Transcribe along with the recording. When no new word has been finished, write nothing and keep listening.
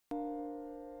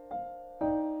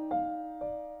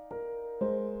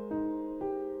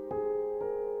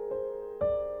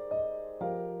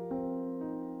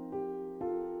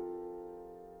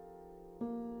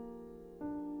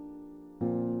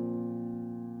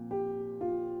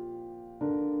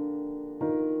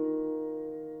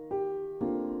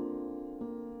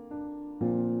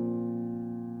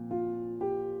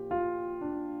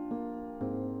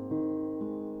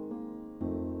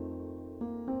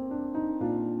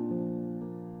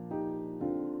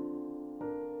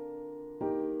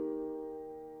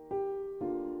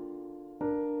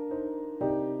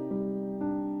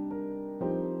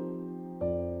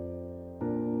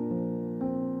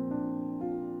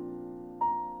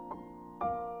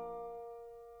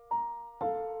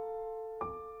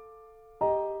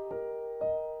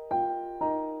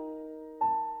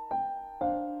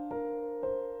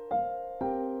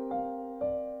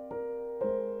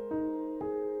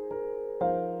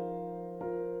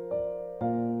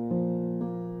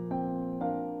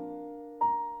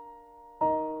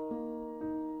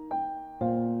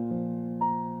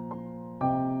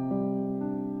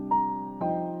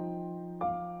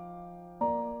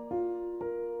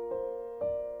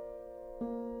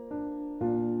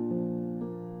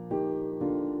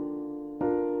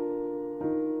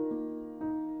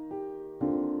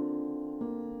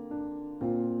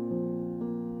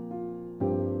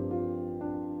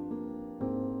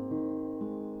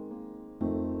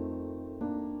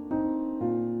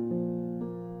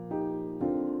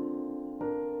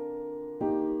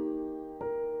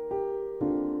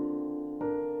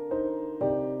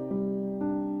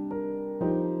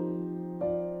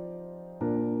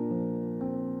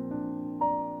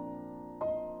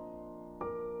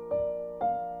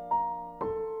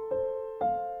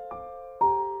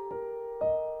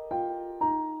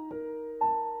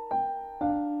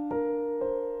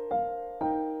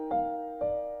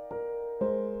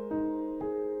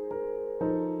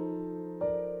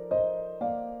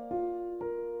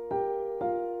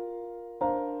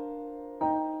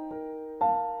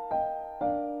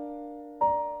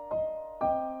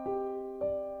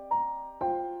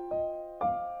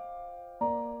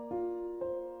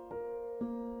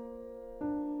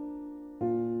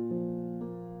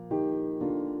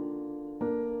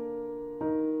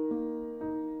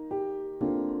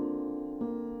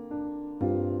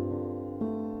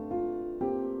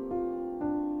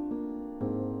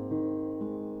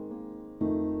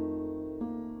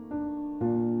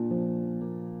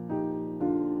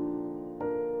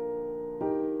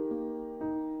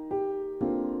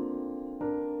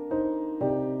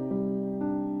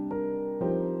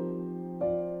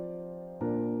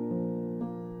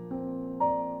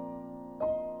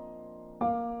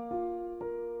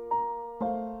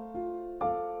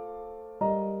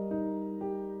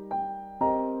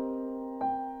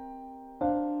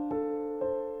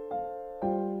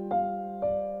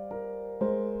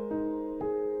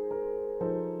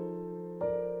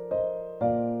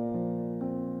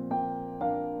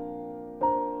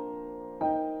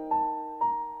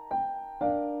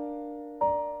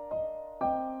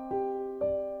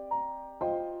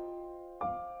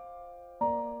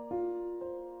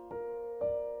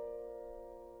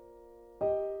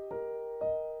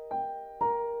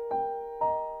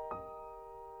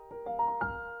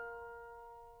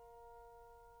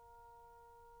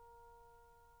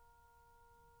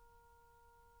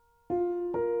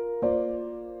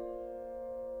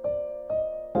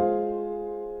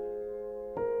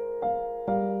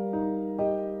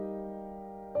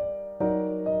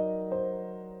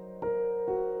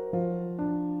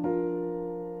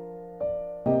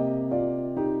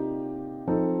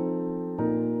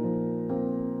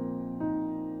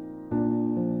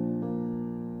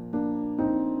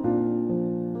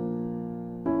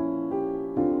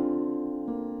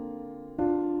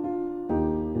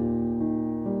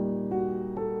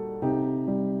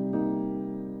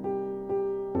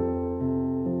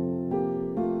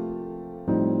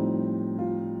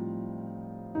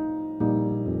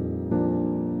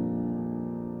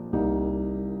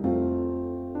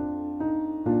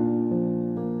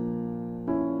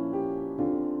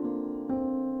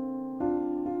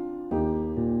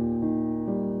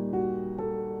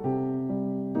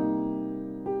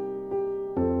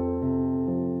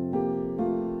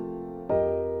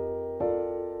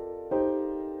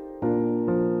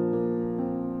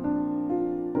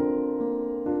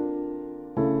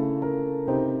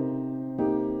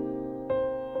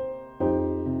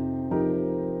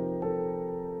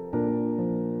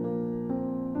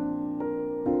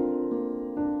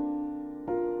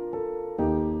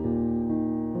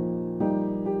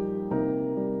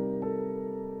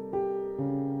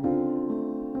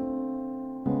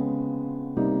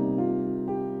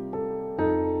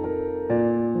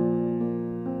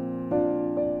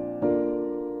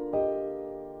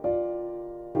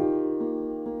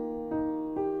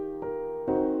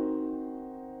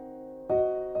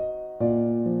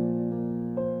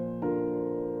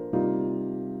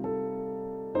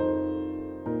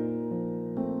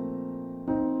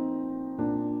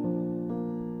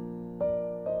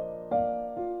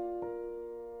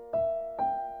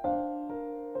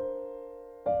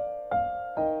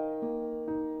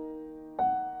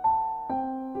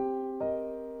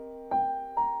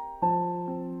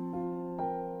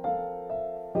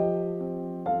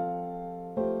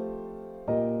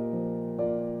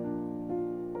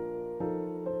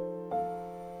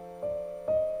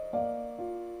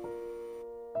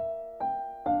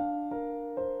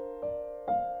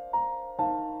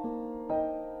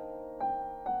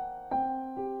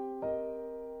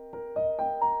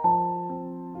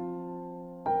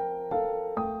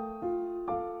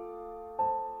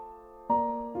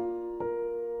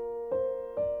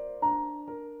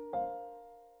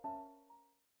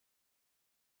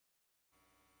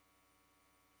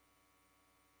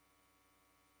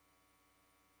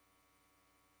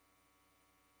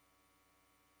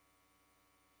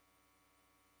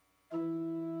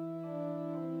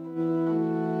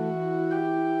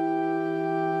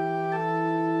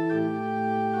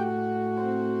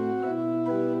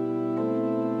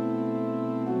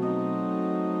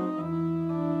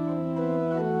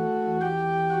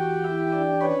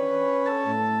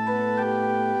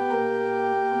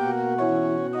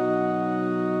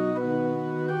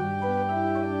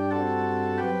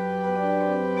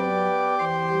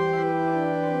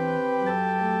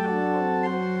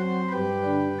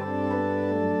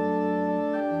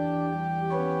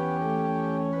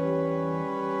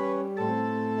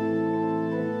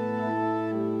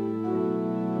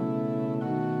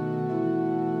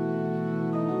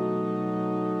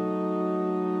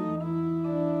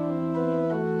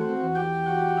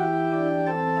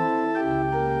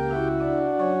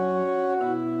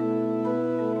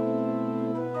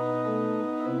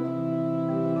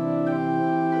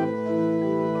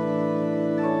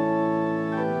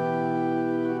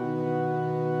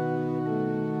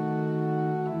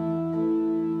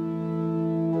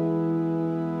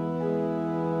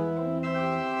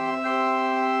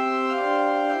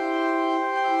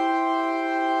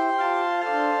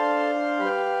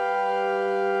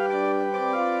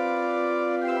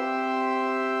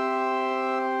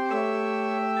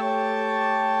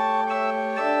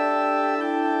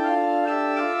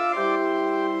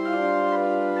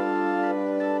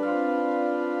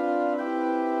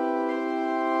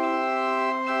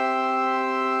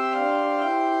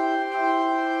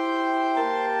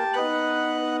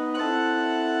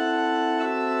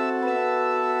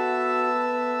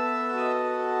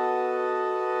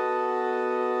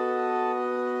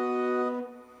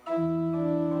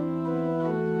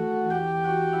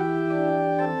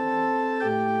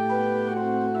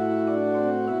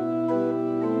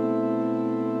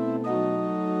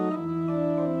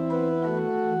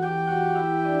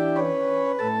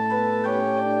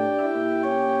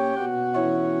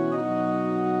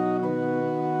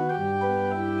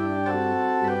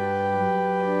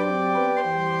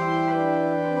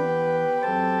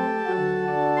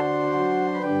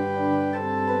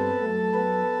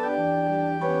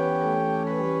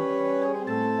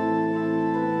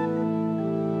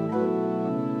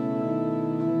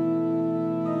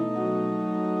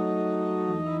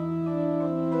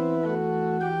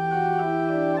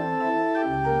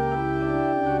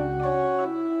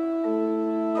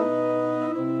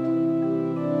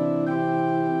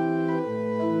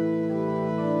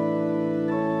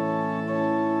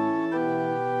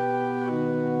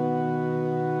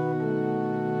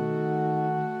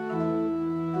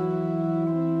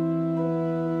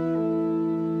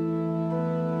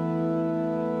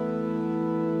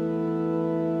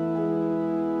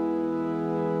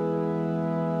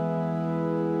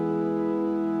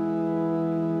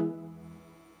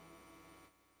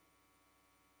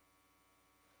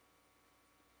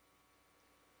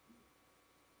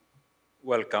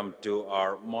Welcome to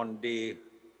our Maundy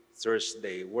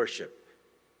Thursday worship.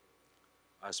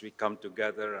 As we come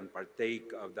together and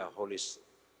partake of the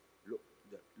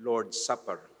Lord's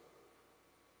Supper,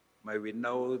 may we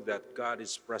know that God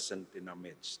is present in our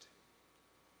midst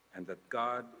and that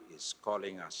God is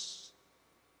calling us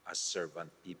as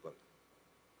servant people.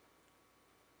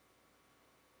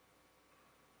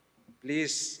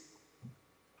 Please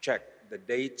check the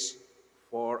dates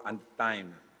for and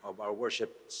time of our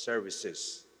worship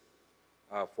services.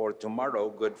 For tomorrow,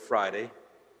 Good Friday,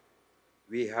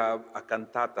 we have a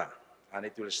cantata, and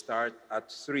it will start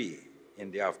at 3 in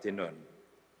the afternoon,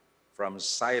 from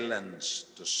silence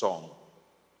to song.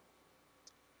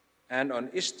 And on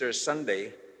Easter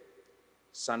Sunday,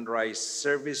 sunrise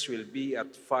service will be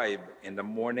at 5 in the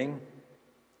morning,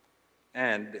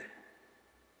 and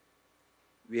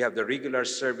we have the regular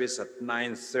service at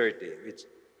 9:30,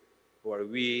 where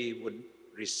we would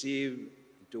receive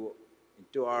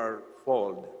into our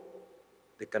fold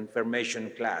the confirmation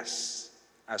class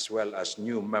as well as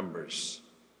new members.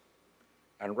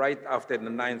 And right after the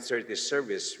 9:30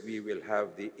 service, we will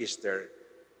have the Easter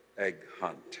egg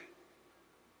hunt.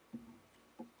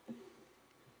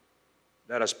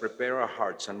 Let us prepare our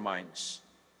hearts and minds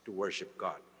to worship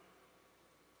God.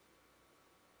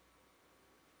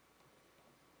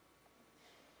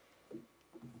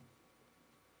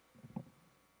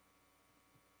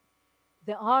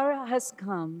 The hour has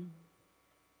come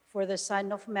for the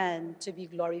Son of Man to be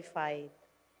glorified.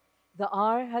 The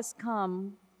hour has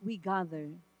come, we gather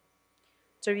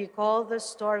to recall the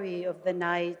story of the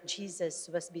night Jesus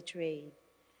was betrayed.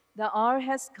 The hour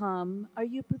has come, are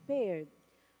you prepared?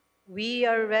 We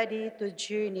are ready to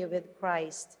journey with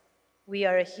Christ. We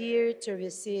are here to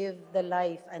receive the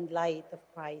life and light of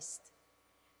Christ.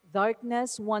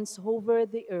 Darkness once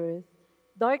hovered the earth.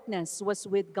 Darkness was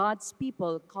with God's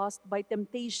people caused by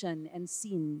temptation and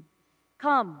sin.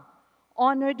 Come,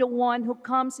 honor the one who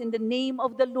comes in the name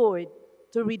of the Lord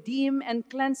to redeem and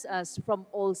cleanse us from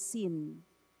all sin.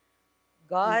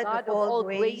 God of all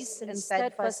grace and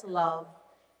steadfast love,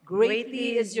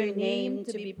 greatly is your name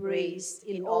to be praised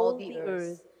in all the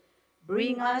earth.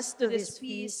 Bring us to this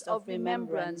feast of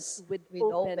remembrance with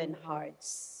open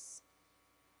hearts.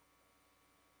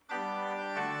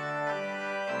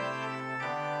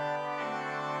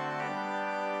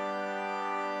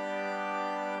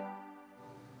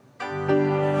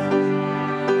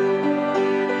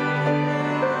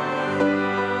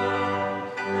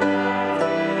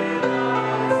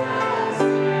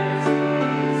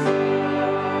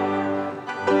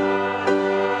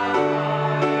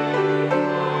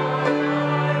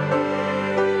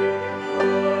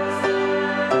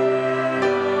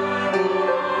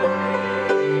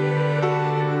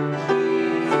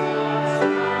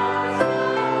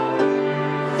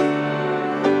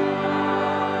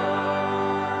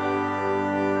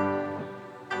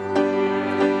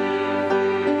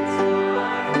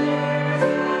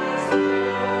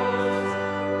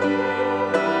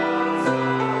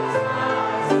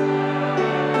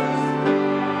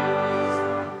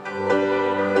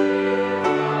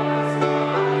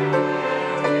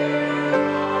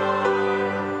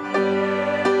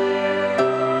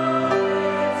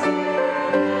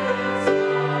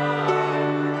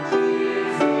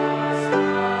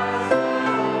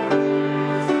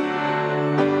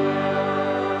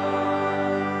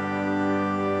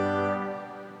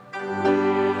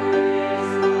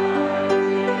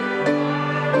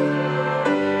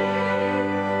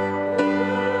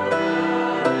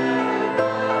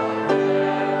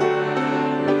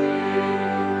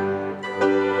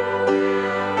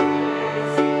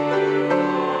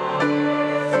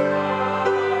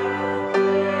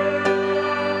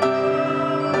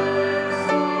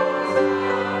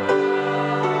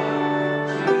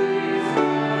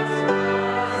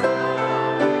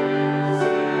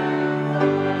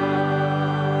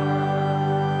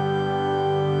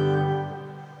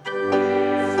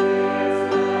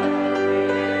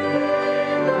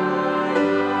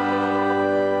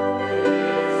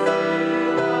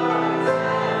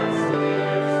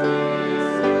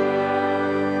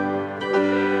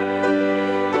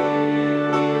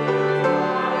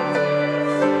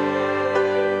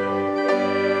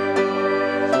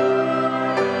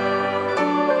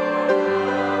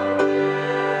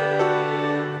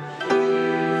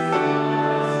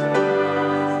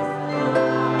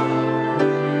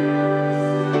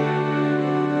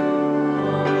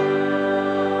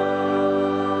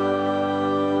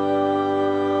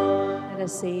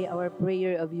 Say our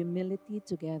prayer of humility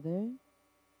together.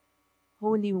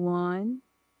 Holy One,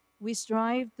 we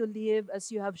strive to live as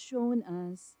you have shown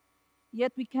us,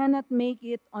 yet we cannot make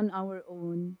it on our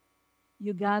own.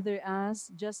 You gather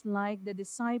us just like the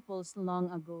disciples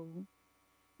long ago.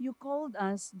 You called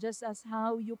us just as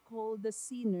how you called the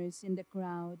sinners in the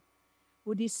crowd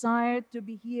who desired to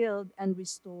be healed and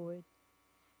restored.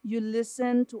 You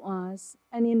listened to us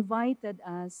and invited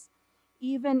us,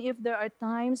 even if there are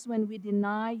times when we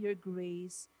deny your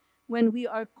grace, when we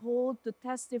are called to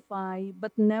testify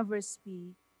but never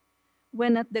speak,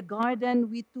 when at the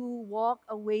garden we too walk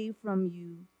away from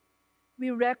you. We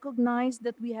recognize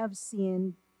that we have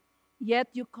sinned, yet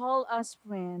you call us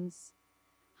friends.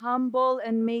 Humble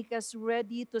and make us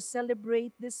ready to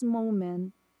celebrate this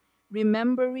moment,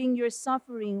 remembering your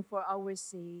suffering for our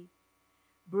sake.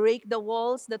 Break the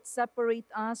walls that separate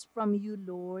us from you,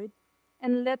 Lord,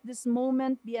 and let this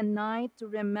moment be a night to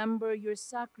remember your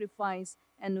sacrifice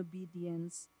and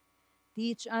obedience.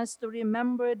 Teach us to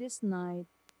remember this night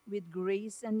with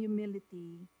grace and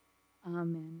humility.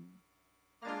 Amen.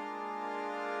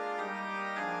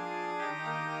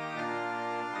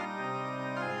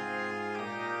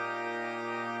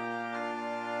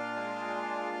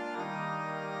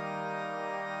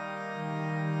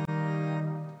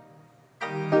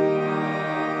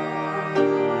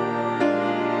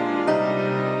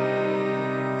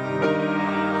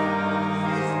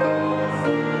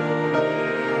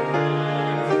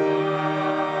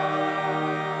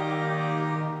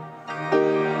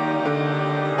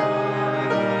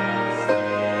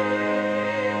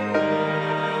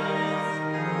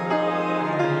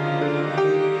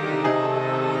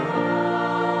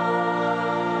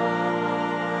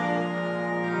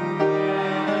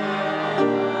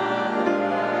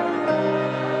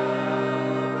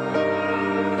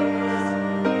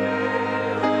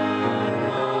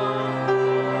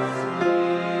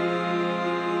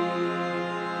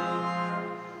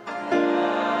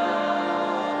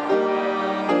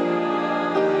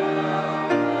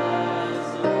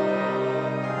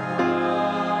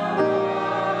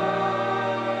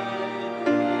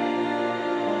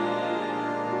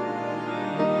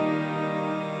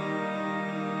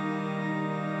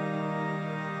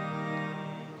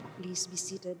 Please be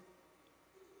seated.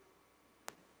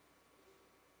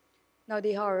 Now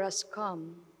the hour has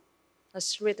come,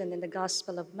 as written in the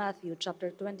Gospel of Matthew,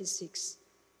 chapter 26,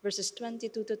 verses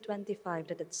 22 to 25,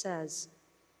 that it says,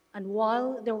 "And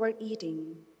while they were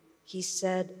eating, he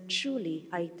said, 'Truly,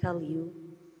 I tell you,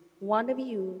 one of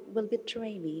you will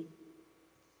betray me.'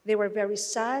 They were very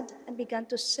sad and began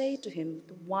to say to him,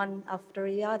 one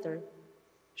after the other,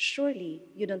 'Surely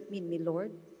you don't mean me,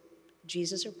 Lord?'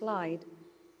 Jesus replied,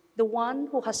 'The one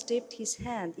who has dipped his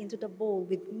hand into the bowl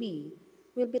with me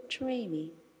will betray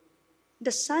me.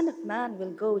 The Son of Man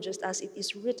will go just as it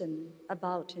is written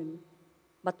about him.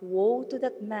 But woe to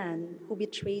that man who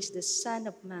betrays the Son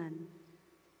of Man.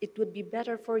 It would be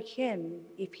better for him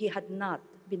if he had not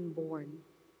been born.'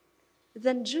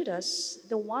 Then Judas,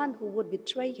 the one who would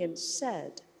betray him,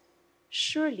 said,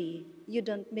 'Surely you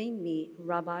don't mean me,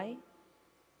 Rabbi?'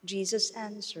 Jesus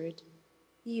answered,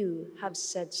 'You have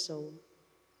said so.'"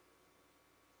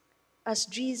 As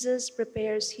Jesus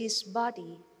prepares his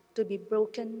body to be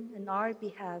broken on our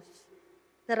behalf,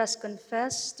 let us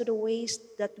confess to the ways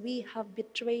that we have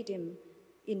betrayed him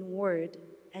in word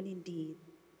and in deed.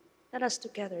 Let us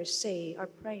together say our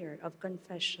prayer of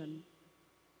confession.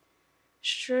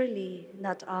 Surely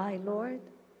not I, Lord,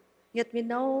 yet we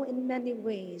know in many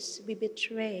ways we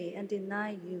betray and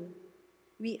deny you.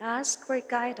 We ask for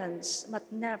guidance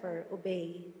but never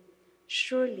obey.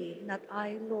 Surely not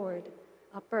I, Lord,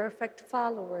 a perfect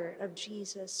follower of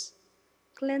Jesus.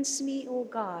 Cleanse me, O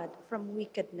God, from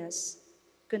wickedness.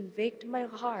 Convict my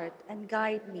heart and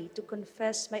guide me to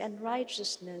confess my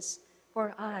unrighteousness,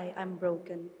 for I am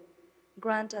broken.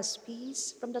 Grant us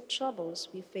peace from the troubles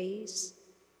we face.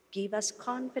 Give us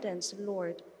confidence,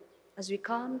 Lord, as we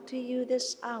come to you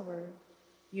this hour.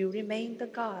 You remain the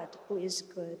God who is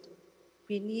good.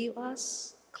 Renew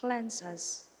us, cleanse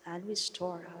us, and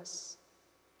restore us.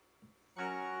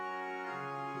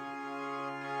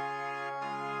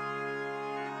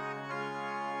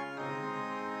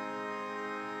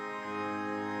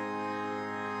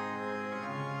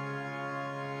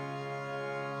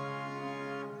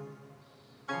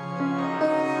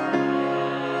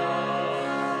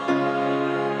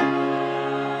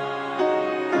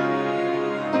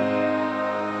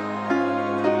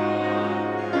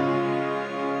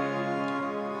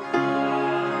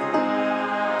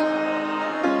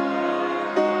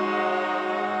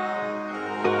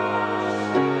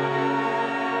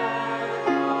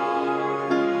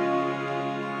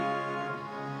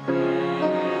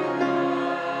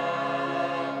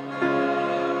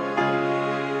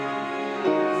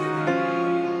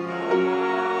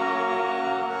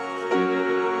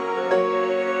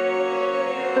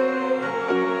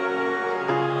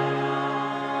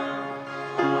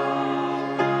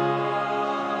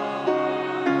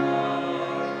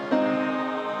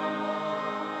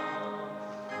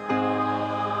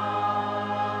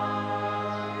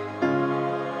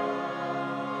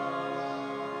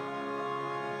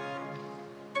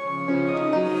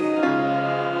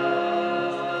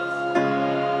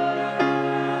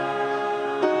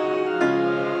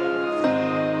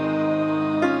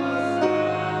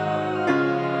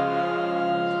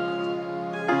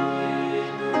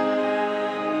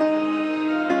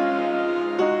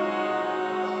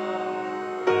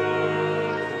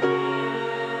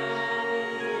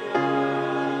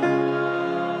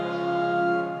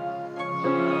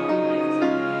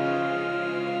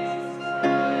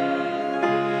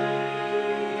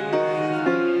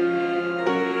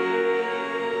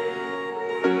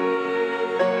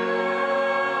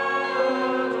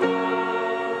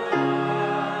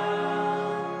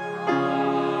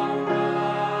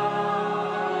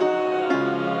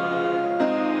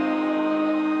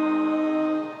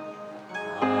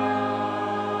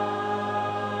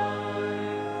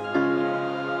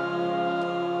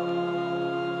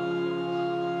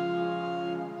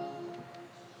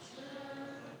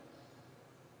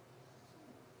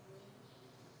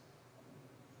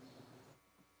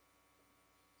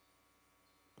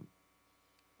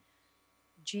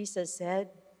 Jesus said,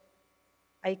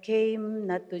 I came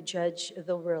not to judge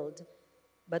the world,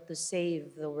 but to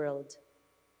save the world.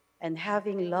 And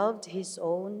having loved his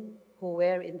own who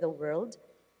were in the world,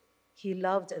 he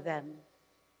loved them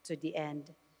to the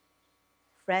end.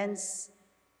 Friends,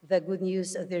 the good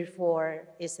news, therefore,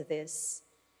 is this.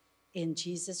 In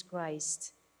Jesus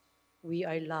Christ, we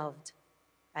are loved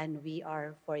and we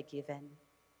are forgiven.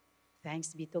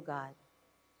 Thanks be to God.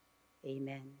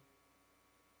 Amen.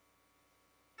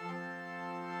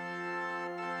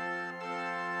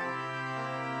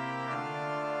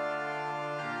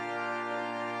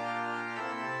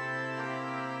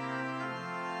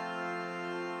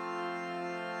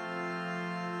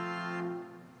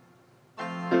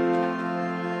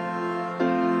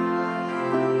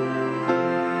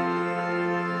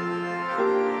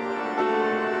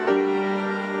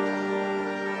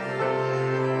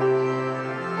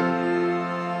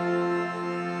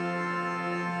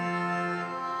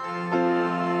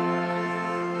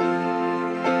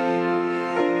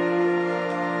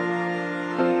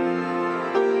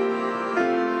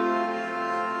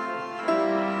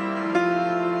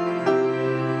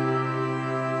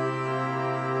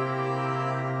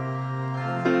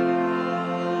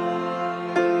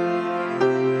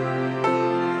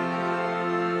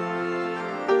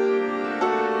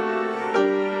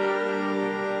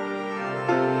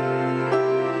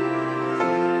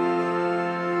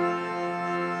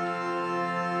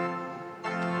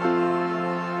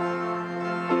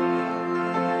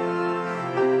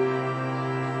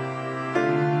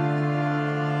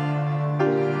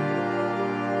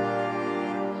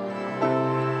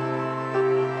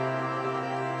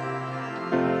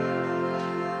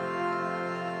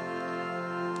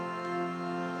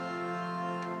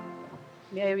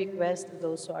 May I request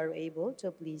those who are able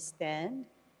to please stand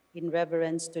in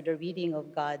reverence to the reading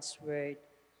of God's word,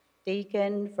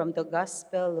 taken from the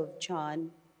Gospel of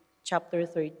John, chapter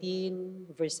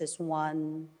 13, verses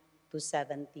 1 to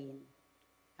 17.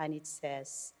 And it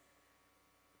says,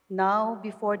 Now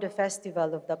before the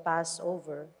festival of the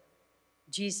Passover,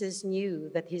 Jesus knew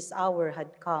that his hour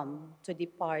had come to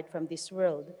depart from this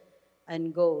world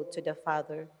and go to the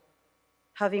Father.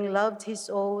 Having loved his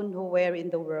own who were in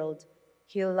the world,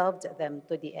 he loved them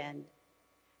to the end.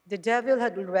 The devil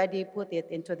had already put it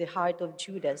into the heart of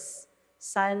Judas,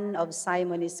 son of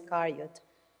Simon Iscariot,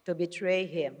 to betray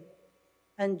him.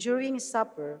 And during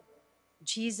supper,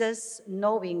 Jesus,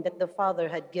 knowing that the Father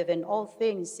had given all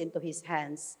things into his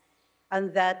hands,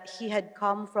 and that he had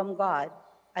come from God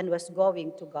and was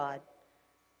going to God,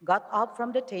 got up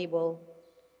from the table,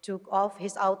 took off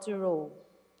his outer robe,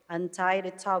 and tied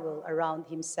a towel around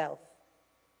himself.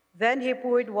 Then he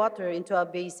poured water into a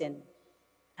basin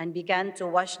and began to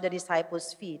wash the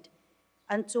disciples' feet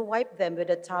and to wipe them with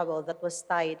a towel that was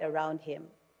tied around him.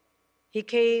 He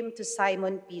came to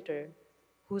Simon Peter,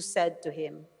 who said to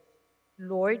him,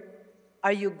 Lord,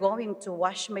 are you going to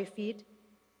wash my feet?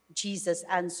 Jesus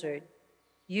answered,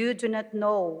 You do not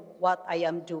know what I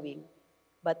am doing,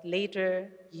 but later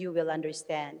you will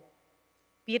understand.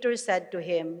 Peter said to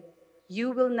him,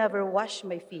 You will never wash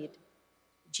my feet.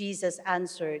 Jesus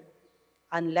answered,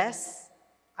 Unless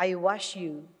I wash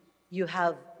you, you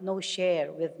have no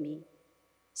share with me.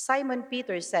 Simon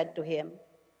Peter said to him,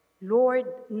 Lord,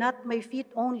 not my feet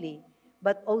only,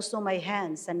 but also my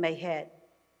hands and my head.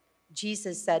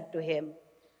 Jesus said to him,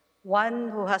 One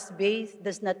who has bathed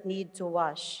does not need to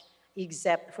wash,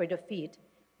 except for the feet,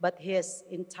 but he is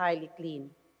entirely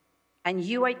clean. And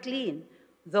you are clean,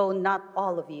 though not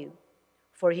all of you.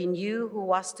 For he knew who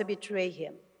was to betray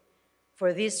him.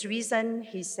 For this reason,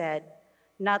 he said,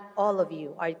 Not all of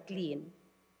you are clean.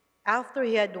 After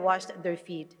he had washed their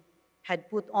feet, had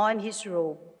put on his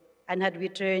robe, and had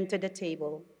returned to the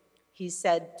table, he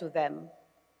said to them,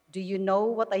 Do you know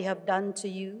what I have done to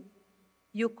you?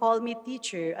 You call me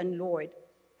teacher and Lord,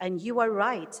 and you are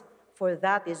right, for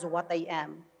that is what I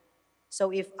am.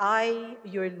 So if I,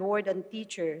 your Lord and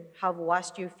teacher, have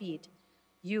washed your feet,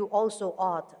 you also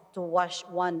ought to wash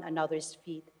one another's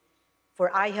feet. For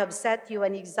I have set you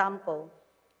an example,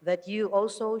 that you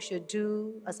also should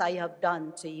do as I have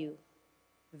done to you.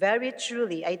 Very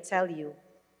truly, I tell you,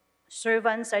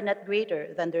 servants are not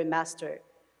greater than their master,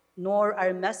 nor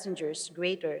are messengers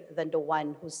greater than the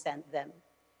one who sent them.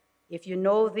 If you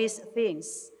know these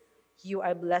things, you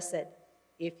are blessed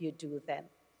if you do them.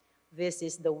 This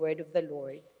is the word of the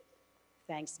Lord.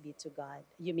 Thanks be to God.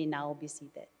 You may now be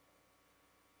seated.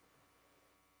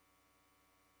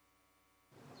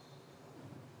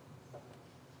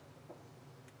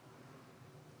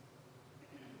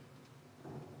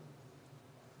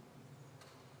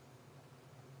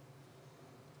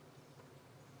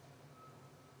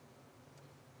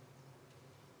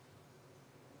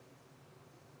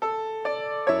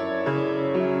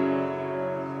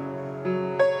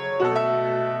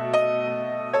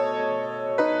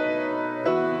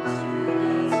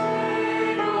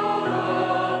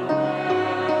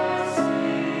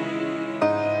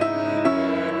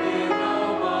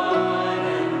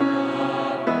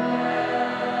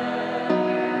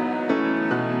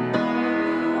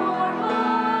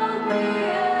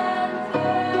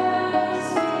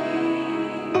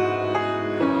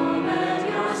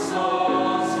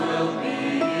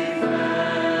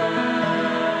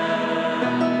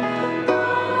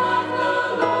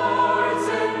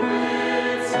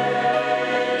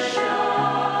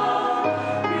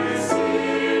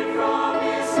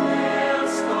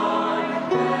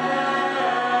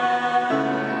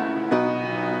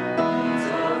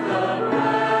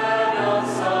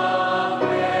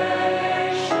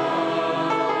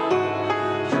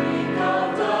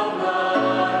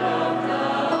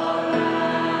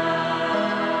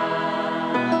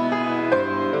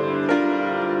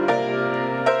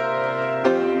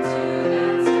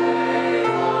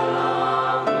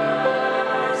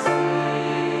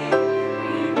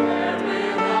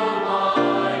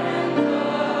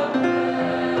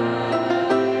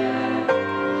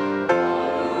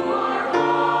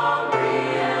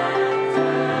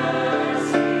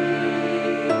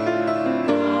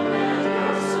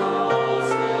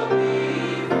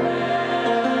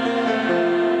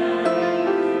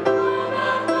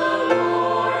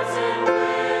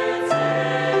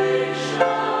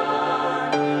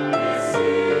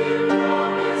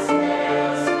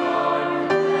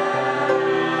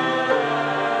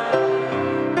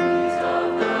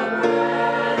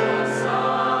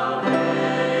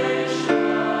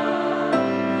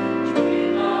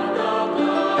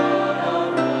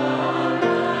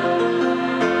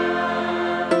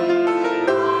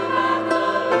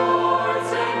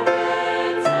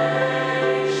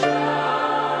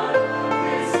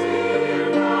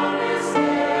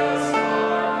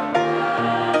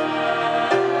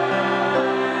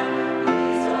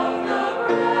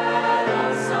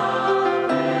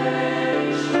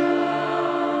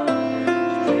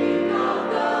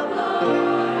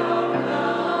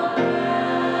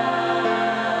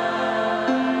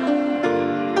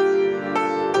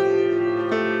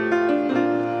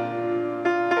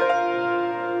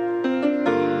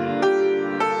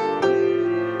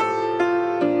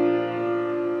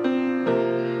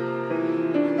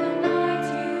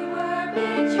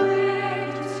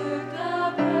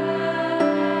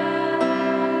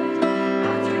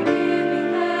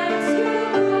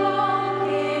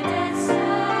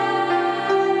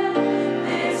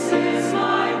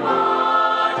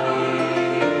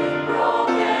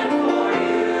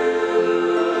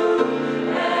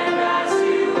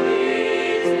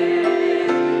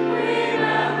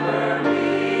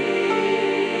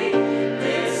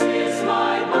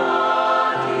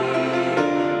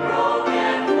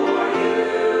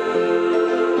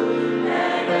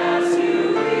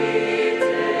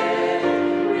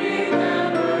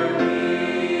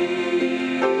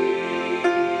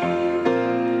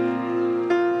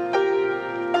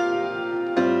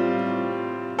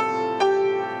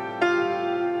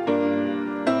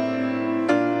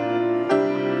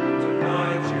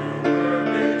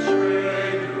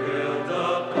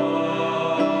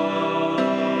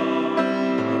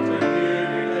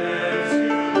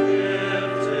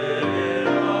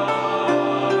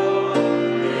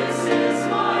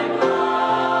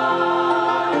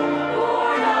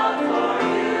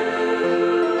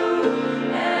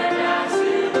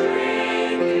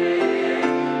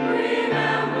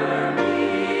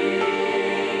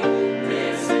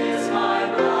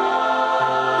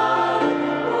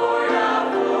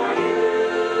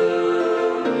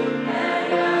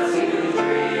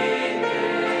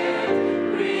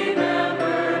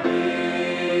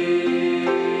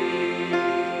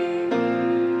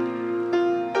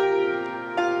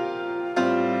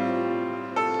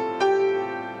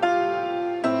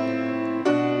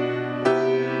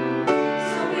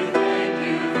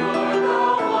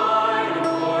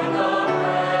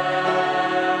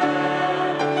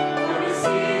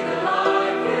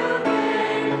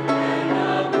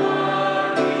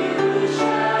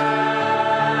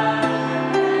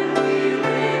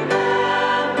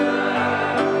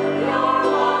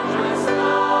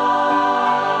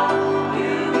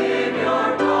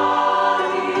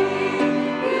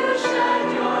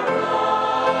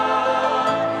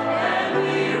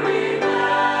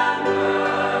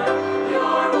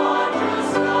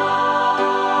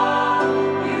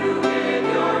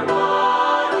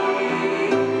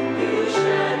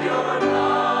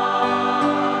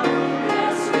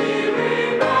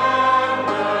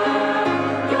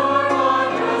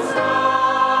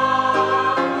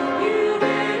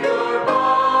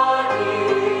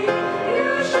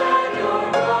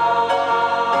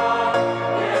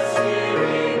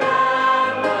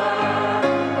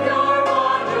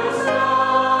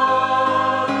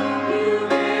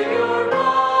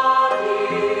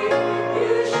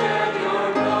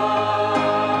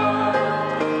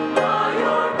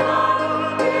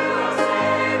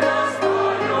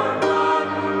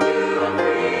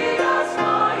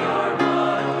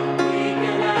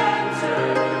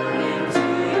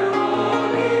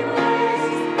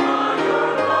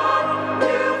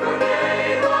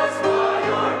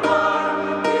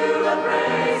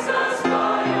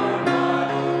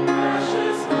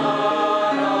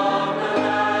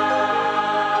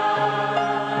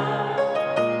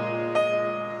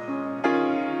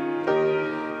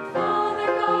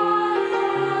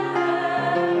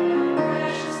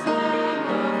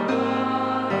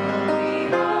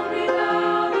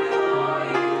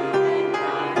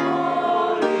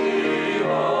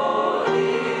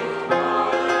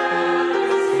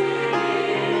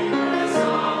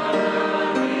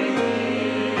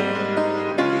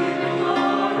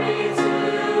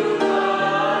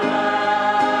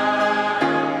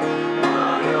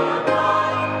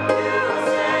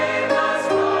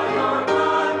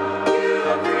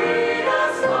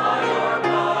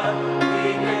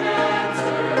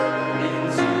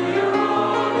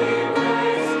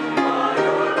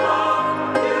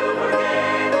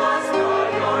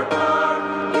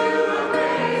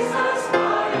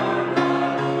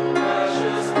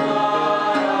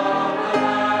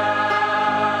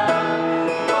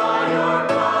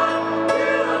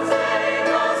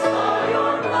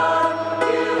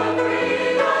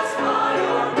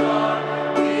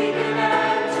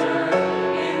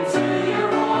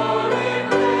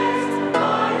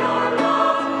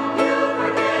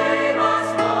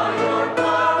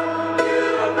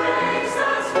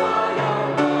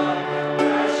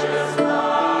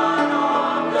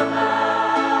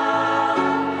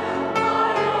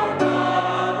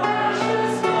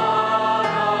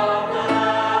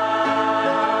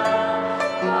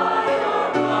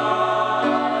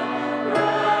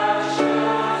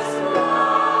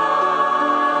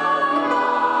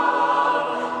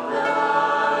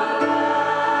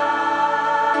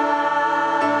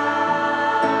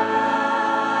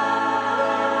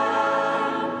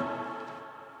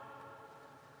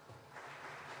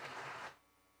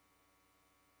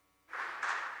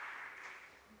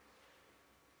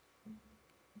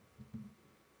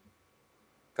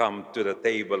 come to the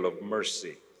table of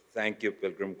mercy. Thank you,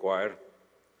 Pilgrim Choir,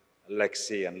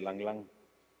 Lexi and Langlang,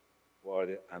 for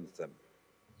the anthem.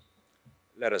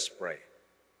 Let us pray.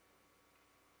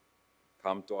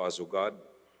 Come to us, O God.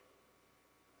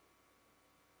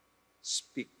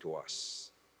 Speak to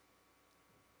us.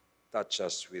 Touch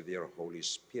us with your Holy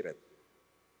Spirit.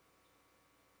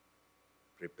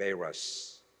 Prepare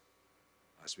us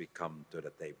as we come to the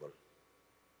table.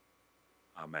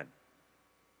 Amen.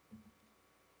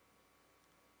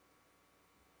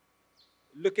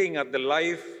 Looking at the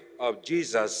life of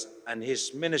Jesus and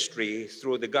his ministry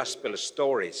through the gospel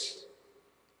stories,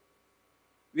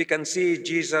 we can see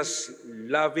Jesus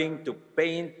loving to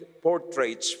paint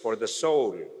portraits for the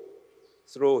soul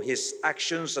through his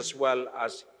actions as well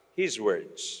as his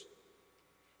words.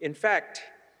 In fact,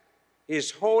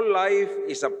 his whole life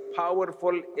is a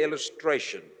powerful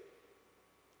illustration.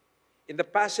 In the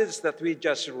passage that we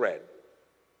just read,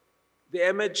 the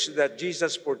image that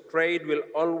Jesus portrayed will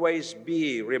always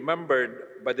be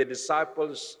remembered by the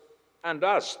disciples and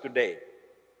us today.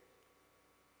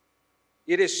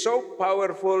 It is so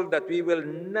powerful that we will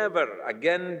never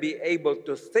again be able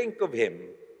to think of him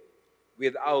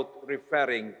without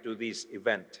referring to this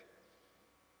event.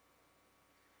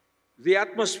 The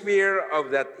atmosphere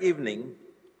of that evening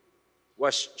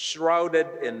was shrouded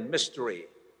in mystery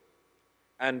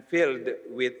and filled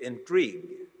with intrigue.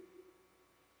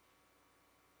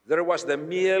 There was the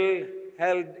meal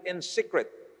held in secret,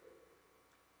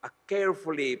 a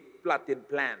carefully plotted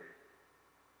plan.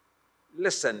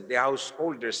 Listen, the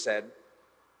householder said,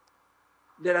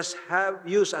 let us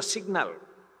use a signal.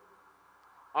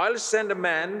 I'll send a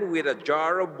man with a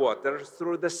jar of water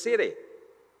through the city.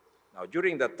 Now,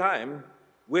 during that time,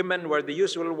 women were the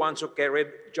usual ones who carried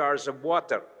jars of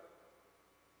water.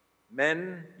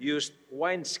 Men used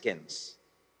wineskins.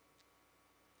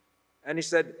 And he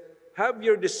said, have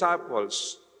your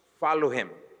disciples follow him.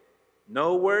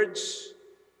 No words,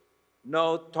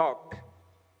 no talk.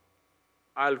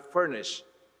 I'll furnish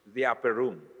the upper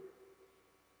room.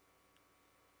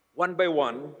 One by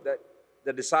one,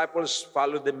 the disciples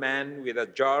followed the man with a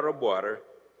jar of water,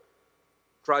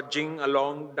 trudging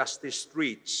along dusty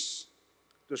streets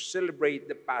to celebrate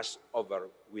the Passover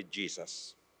with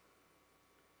Jesus.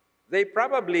 They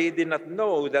probably did not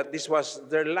know that this was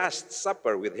their last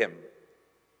supper with him.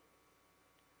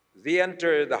 They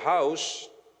entered the house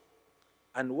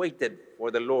and waited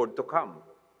for the Lord to come.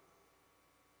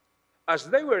 As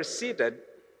they were seated,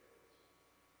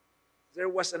 there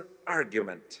was an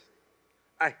argument,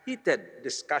 a heated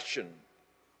discussion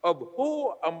of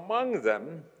who among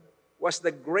them was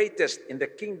the greatest in the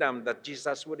kingdom that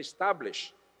Jesus would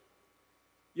establish.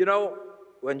 You know,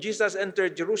 when Jesus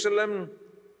entered Jerusalem,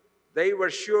 they were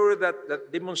sure that the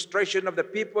demonstration of the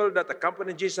people that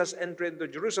accompanied Jesus entering into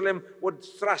Jerusalem would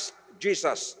thrust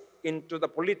Jesus into the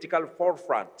political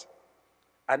forefront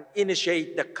and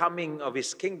initiate the coming of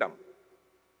his kingdom.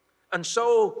 And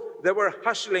so they were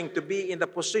hustling to be in the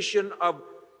position of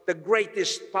the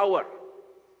greatest power.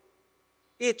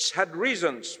 Each had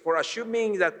reasons for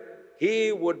assuming that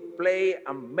he would play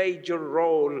a major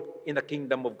role in the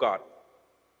kingdom of God.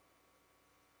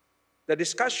 The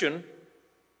discussion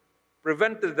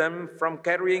prevented them from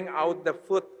carrying out the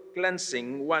foot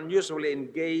cleansing one usually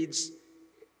engaged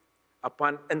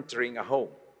upon entering a home.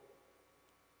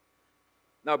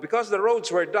 Now, because the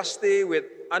roads were dusty with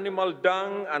animal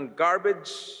dung and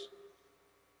garbage,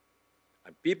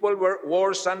 and people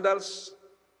wore sandals,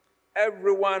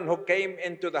 everyone who came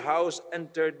into the house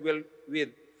entered with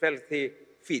filthy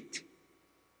feet.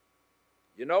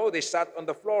 You know, they sat on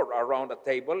the floor around a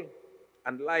table,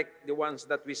 unlike the ones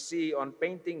that we see on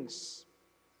paintings.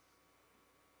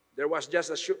 There was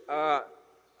just a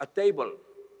table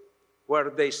where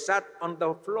they sat on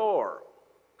the floor,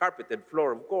 carpeted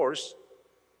floor, of course,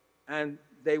 and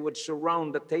they would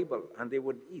surround the table and they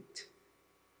would eat.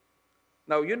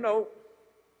 Now, you know,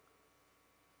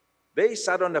 they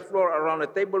sat on the floor around a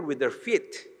table with their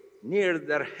feet near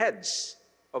their heads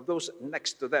of those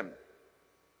next to them.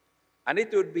 And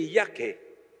it would be yucky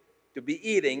to be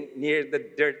eating near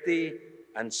the dirty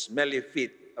and smelly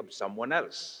feet of someone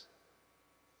else.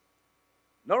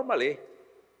 Normally,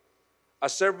 a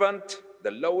servant,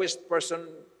 the lowest person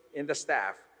in the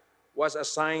staff, was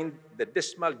assigned the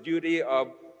dismal duty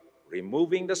of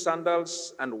removing the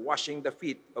sandals and washing the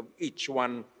feet of each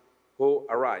one who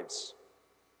arrives.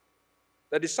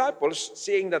 The disciples,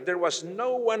 seeing that there was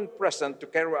no one present to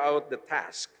carry out the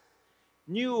task,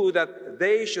 knew that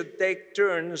they should take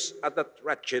turns at that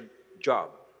wretched job.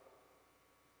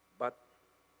 But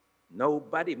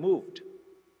nobody moved.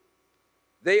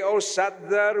 They all sat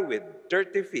there with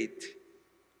dirty feet,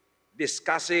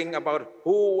 discussing about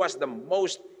who was the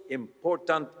most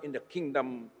important in the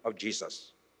kingdom of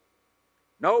Jesus.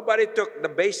 Nobody took the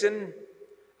basin,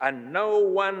 and no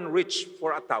one reached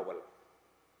for a towel.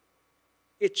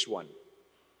 Each one,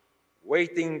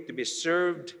 waiting to be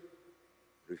served,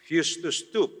 refused to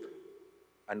stoop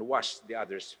and wash the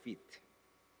other's feet.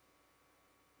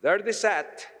 There they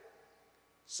sat,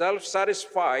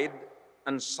 self-satisfied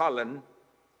and sullen,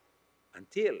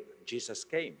 until Jesus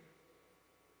came.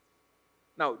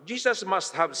 Now, Jesus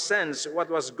must have sensed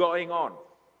what was going on.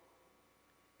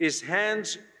 His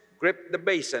hands gripped the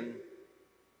basin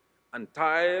and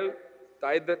tied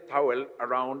the towel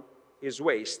around his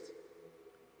waist,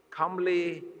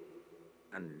 calmly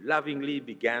and lovingly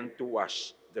began to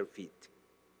wash their feet.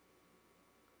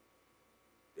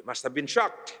 They must have been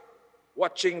shocked,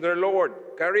 watching their Lord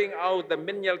carrying out the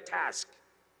menial task.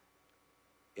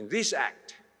 In this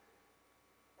act,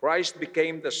 Christ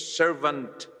became the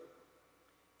servant.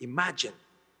 Imagine,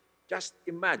 just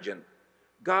imagine,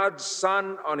 God's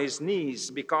Son on his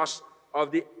knees because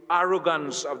of the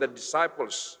arrogance of the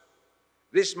disciples.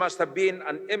 This must have been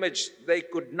an image they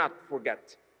could not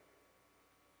forget.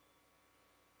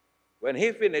 When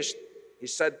he finished, he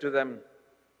said to them,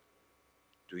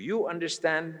 "Do you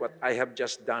understand what I have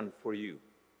just done for you?"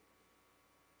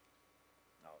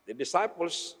 Now, the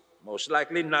disciples most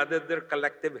likely nodded their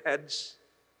collective heads,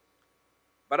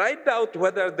 but I doubt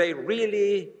whether they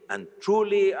really and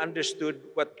truly understood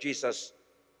what Jesus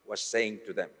was saying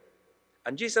to them.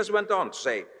 And Jesus went on to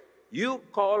say, "You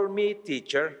call me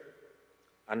teacher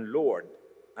and Lord,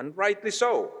 and rightly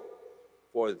so,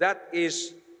 for that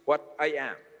is what I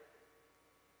am.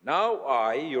 Now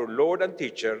I, your Lord and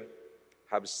teacher,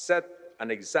 have set an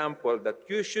example that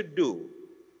you should do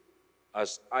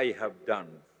as I have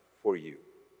done for you."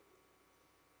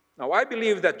 Now, I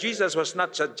believe that Jesus was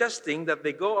not suggesting that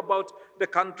they go about the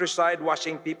countryside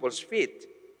washing people's feet.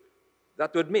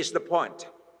 That would miss the point.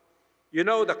 You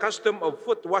know, the custom of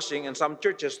foot washing in some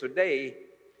churches today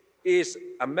is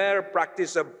a mere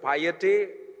practice of piety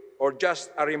or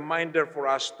just a reminder for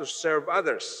us to serve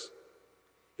others.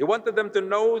 He wanted them to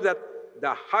know that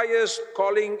the highest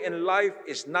calling in life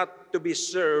is not to be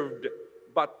served,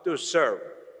 but to serve.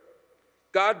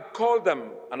 God called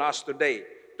them and us today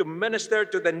to minister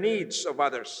to the needs of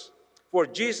others. For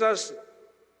Jesus,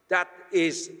 that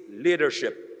is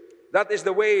leadership. That is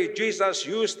the way Jesus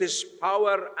used his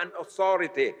power and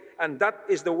authority, and that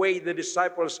is the way the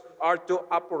disciples are to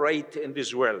operate in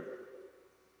this world.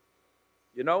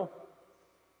 You know,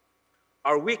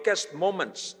 our weakest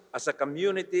moments as a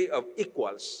community of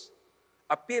equals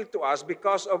appeal to us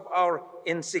because of our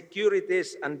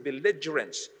insecurities and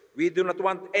belligerence. We do not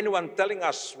want anyone telling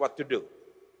us what to do.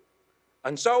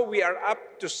 And so we are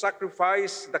apt to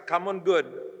sacrifice the common good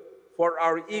for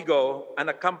our ego and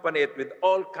accompany it with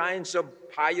all kinds of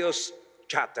pious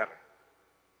chatter.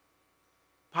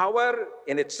 Power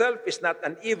in itself is not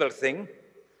an evil thing,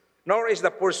 nor is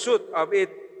the pursuit of it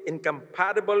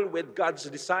incompatible with God's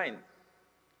design.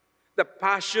 The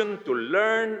passion to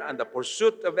learn and the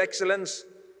pursuit of excellence,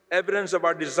 evidence of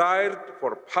our desire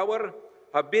for power,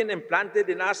 have been implanted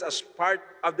in us as part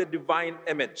of the divine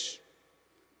image.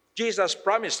 Jesus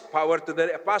promised power to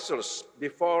the apostles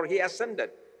before he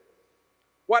ascended.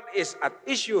 What is at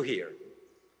issue here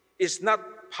is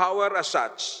not power as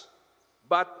such,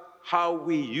 but how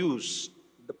we use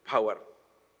the power.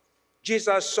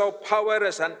 Jesus saw power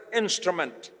as an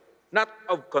instrument, not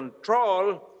of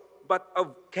control, but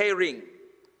of caring,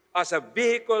 as a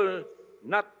vehicle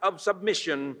not of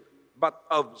submission, but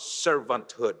of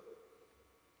servanthood.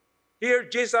 Here,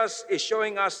 Jesus is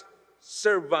showing us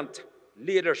servant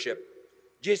leadership.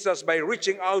 Jesus, by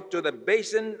reaching out to the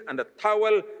basin and the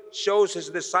towel, shows his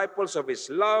disciples of his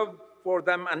love for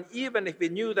them, and even if he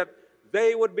knew that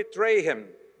they would betray him,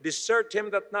 desert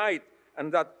him that night,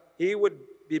 and that he would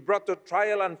be brought to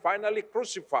trial and finally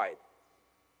crucified.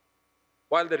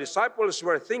 While the disciples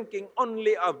were thinking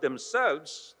only of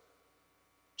themselves,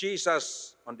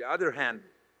 Jesus, on the other hand,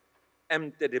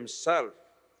 emptied himself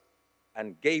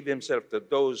and gave himself to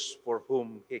those for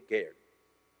whom he cared.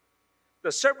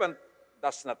 The servant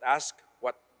does not ask,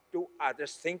 "What do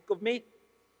others think of me?"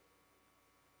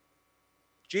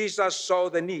 Jesus saw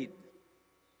the need.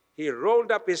 He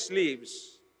rolled up his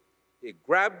sleeves, he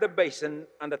grabbed the basin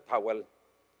and the towel,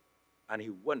 and he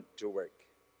went to work.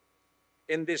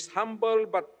 In this humble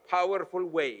but powerful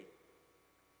way,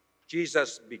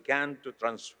 Jesus began to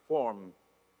transform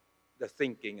the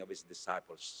thinking of his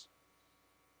disciples.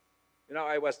 You know,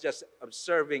 I was just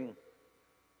observing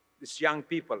these young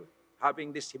people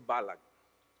having this hibalag.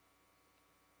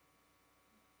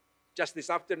 Just this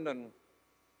afternoon,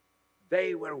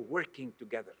 They were working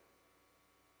together.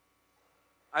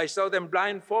 I saw them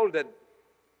blindfolded,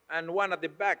 and one at the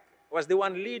back was the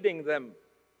one leading them,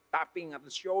 tapping at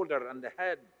the shoulder and the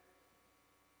head.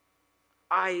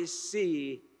 I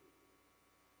see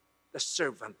the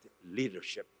servant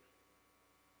leadership.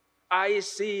 I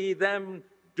see them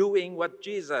doing what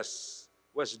Jesus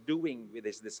was doing with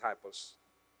his disciples.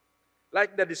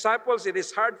 Like the disciples, it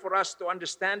is hard for us to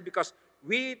understand because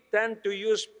we tend to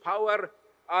use power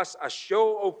as a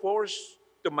show of force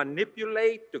to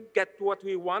manipulate, to get what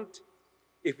we want.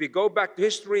 If we go back to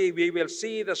history, we will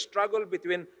see the struggle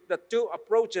between the two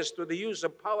approaches to the use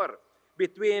of power,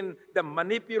 between the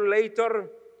manipulator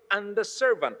and the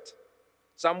servant.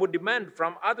 Some would demand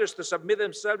from others to submit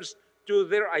themselves to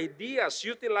their ideas,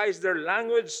 utilize their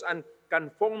language, and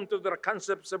conform to their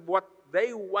concepts of what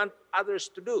they want others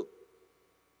to do.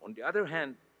 On the other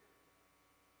hand,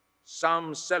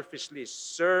 some selfishly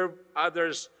serve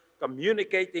others,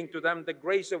 communicating to them the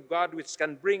grace of God which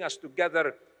can bring us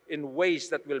together in ways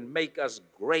that will make us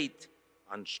great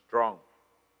and strong.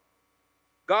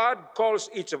 God calls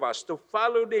each of us to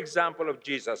follow the example of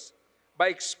Jesus by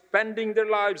expending their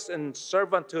lives in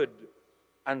servanthood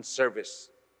and service.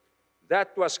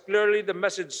 That was clearly the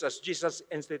message as Jesus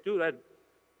instituted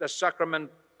the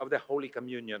sacrament of the Holy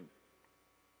Communion.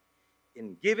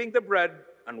 In giving the bread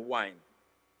and wine,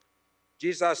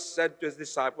 Jesus said to his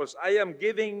disciples, "I am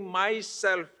giving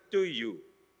myself to you."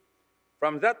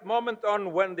 From that moment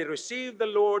on, when they received the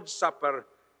Lord's Supper,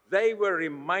 they were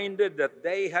reminded that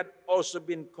they had also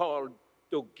been called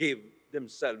to give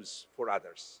themselves for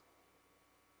others.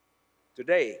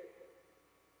 Today,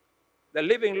 the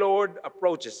living Lord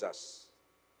approaches us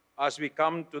as we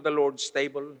come to the Lord's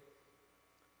table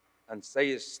and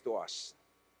says to us,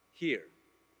 "Here,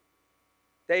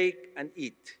 take and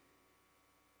eat.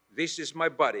 This is my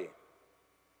body.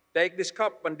 Take this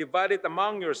cup and divide it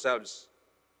among yourselves."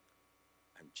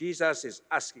 And Jesus is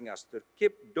asking us to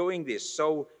keep doing this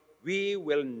so we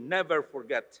will never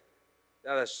forget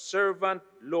that a servant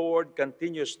Lord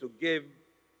continues to give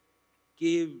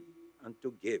and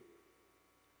to give.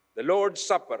 The Lord's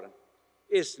Supper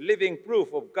is living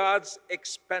proof of God's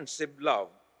expensive love,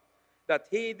 that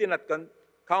he did not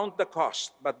count the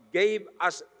cost, but gave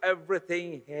us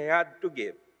everything he had to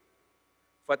give.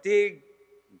 Fatigue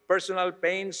and personal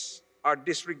pains are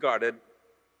disregarded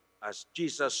as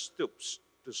Jesus stoops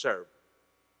to serve.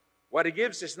 What he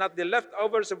gives is not the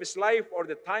leftovers of his life or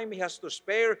the time he has to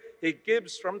spare. He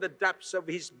gives from the depths of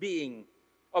his being,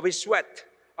 of his sweat,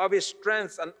 of his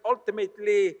strength, and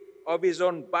ultimately of his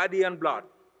own body and blood.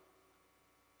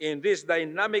 In this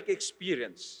dynamic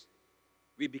experience,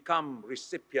 we become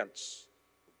recipients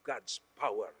of God's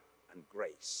power and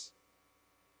grace.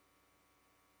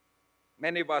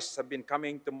 Many of us have been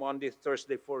coming to Maundy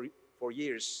Thursday for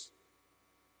years,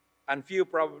 and few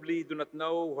probably do not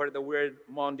know where the word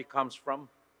Maundy comes from.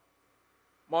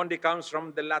 Maundy comes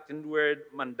from the Latin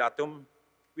word mandatum,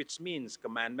 which means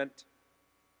commandment.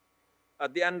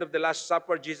 At the end of the Last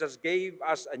Supper, Jesus gave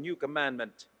us a new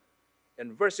commandment.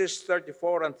 In verses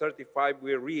 34 and 35,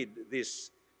 we read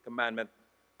this commandment.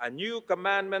 "A new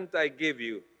commandment I give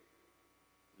you,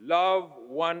 love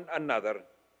one another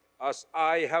as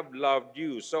I have loved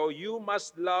you. So you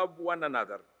must love one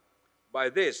another. By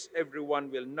this,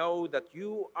 everyone will know that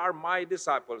you are my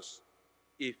disciples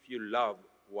if you love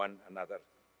one another."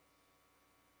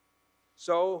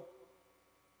 So,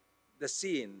 the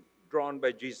scene drawn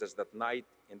by Jesus that night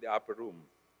in the upper room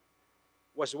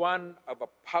was one of a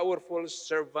powerful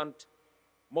servant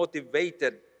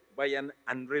motivated by an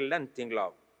unrelenting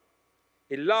love.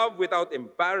 He loved without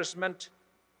embarrassment,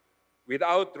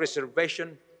 without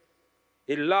reservation.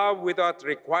 He loved without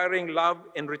requiring love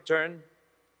in return.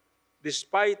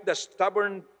 Despite the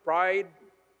stubborn pride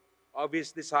of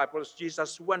his disciples,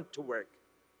 Jesus went to work.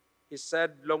 He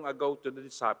said long ago to the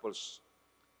disciples,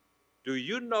 "Do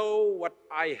you know what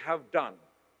I have done?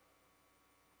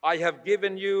 I have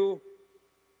given you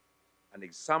an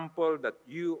example that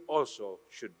you also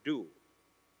should do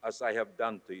as I have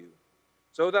done to you.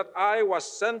 So that I was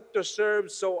sent to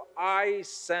serve, so I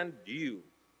send you."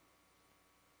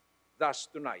 Thus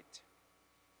tonight,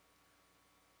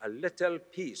 a little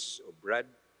piece of bread,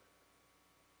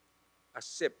 a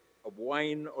sip of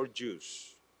wine or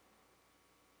juice,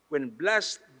 when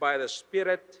blessed by the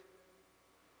Spirit,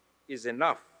 is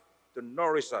enough to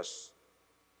nourish us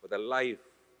for the life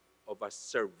of a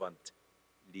servant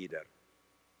leader.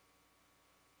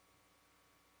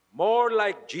 More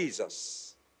like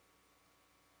Jesus,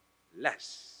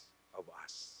 less of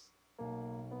us.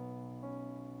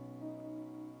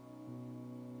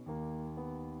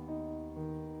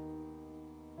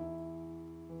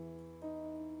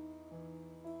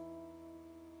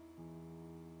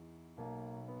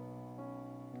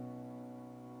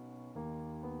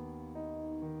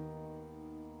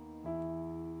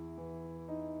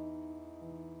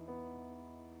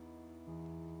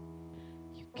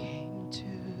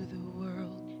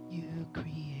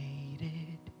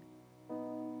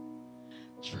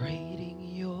 trading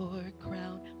your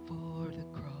crown for the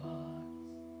cross.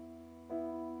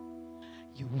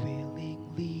 You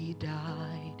willingly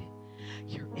died,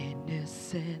 your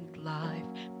innocent life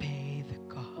paid the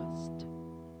cost.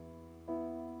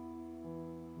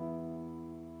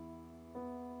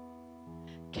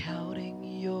 Counting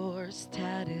your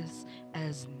status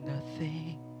as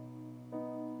nothing,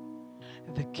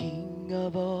 the King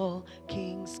of all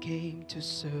kings came to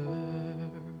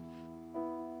serve,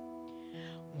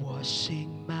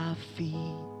 washing my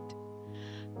feet,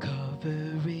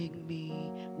 covering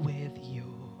me with your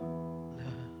love.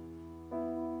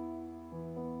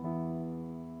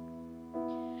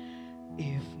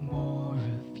 If more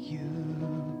of you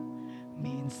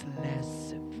means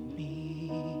less of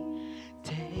me,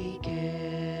 take everything.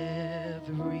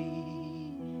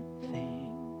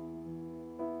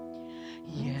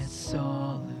 Yes,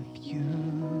 all of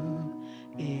you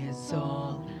is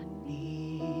all I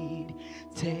need.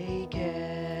 Take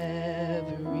everything.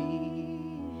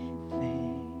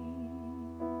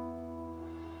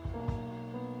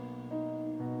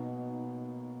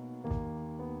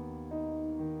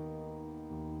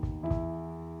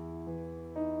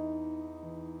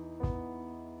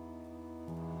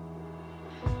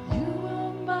 You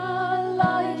are my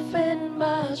life and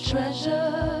my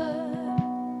treasure,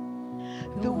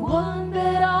 the one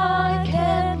that I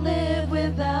can't live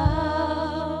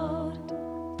without.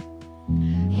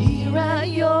 Here at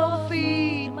your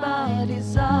feet, my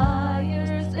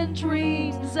desires and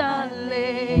dreams I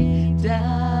lay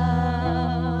down.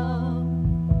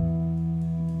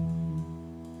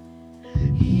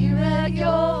 Here at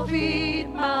your feet,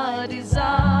 my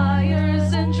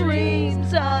desires and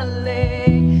dreams I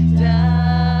lay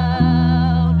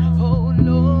down. Oh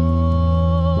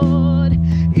Lord,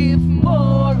 if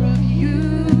more of you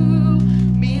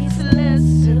means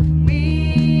less of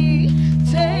me,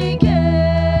 take everything.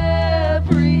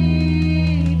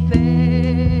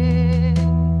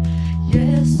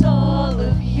 Yes, all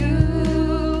of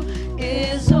you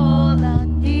is all I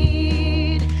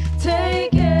need.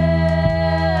 Take everything.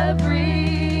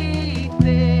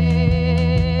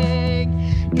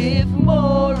 If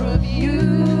more of you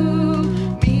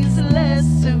means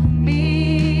less of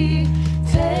me,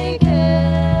 take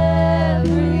everything.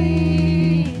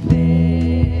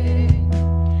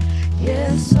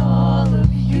 Yes, all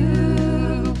of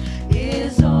you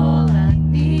is all I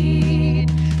need.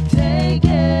 Take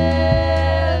everything.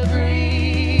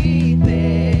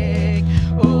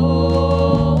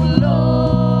 Oh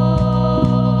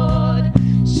Lord,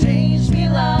 change me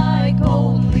like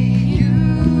only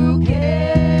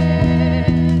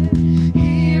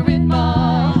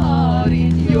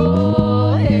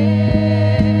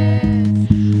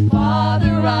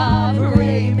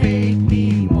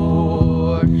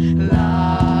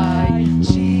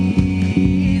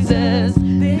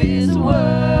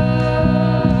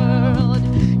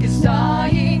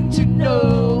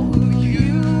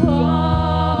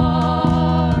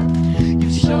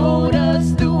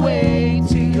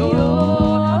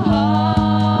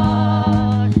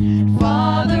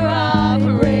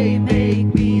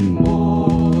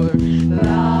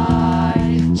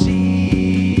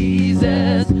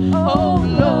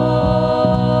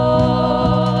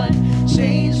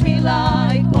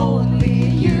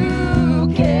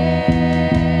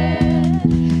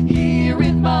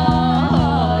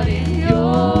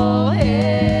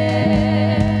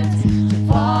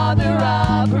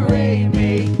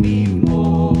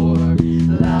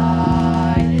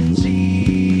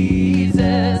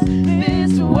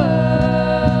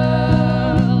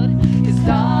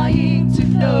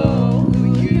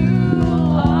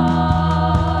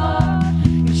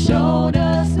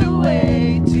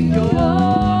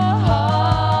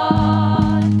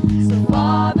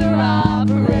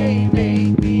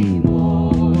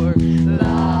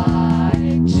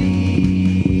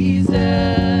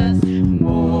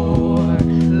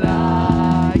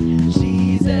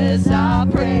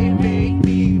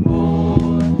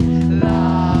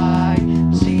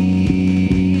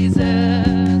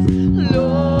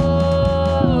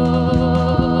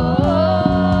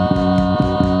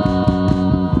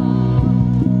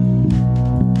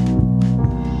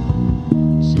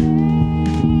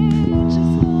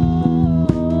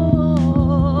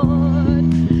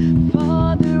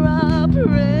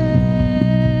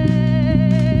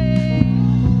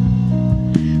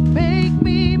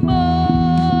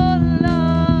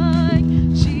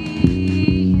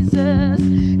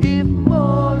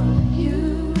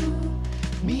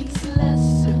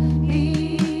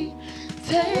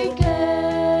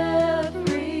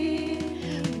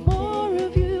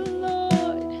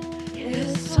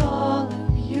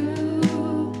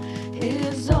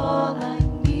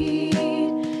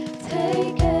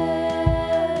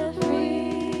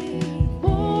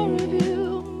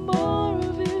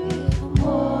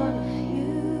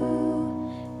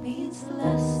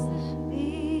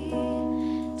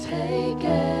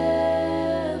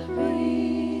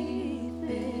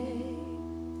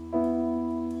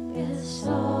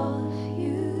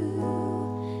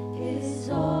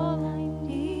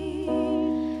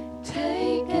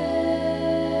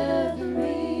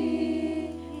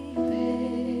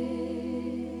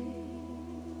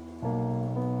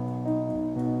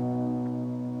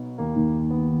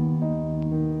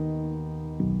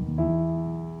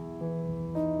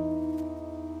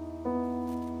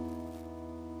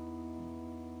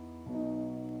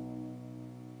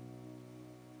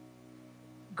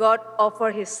God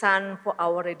offered his Son for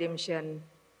our redemption.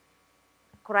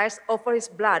 Christ offered his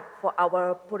blood for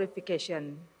our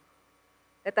purification.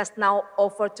 Let us now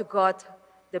offer to God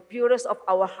the purest of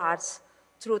our hearts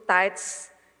through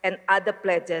tithes and other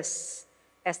pledges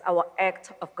as our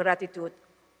act of gratitude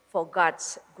for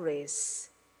God's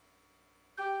grace.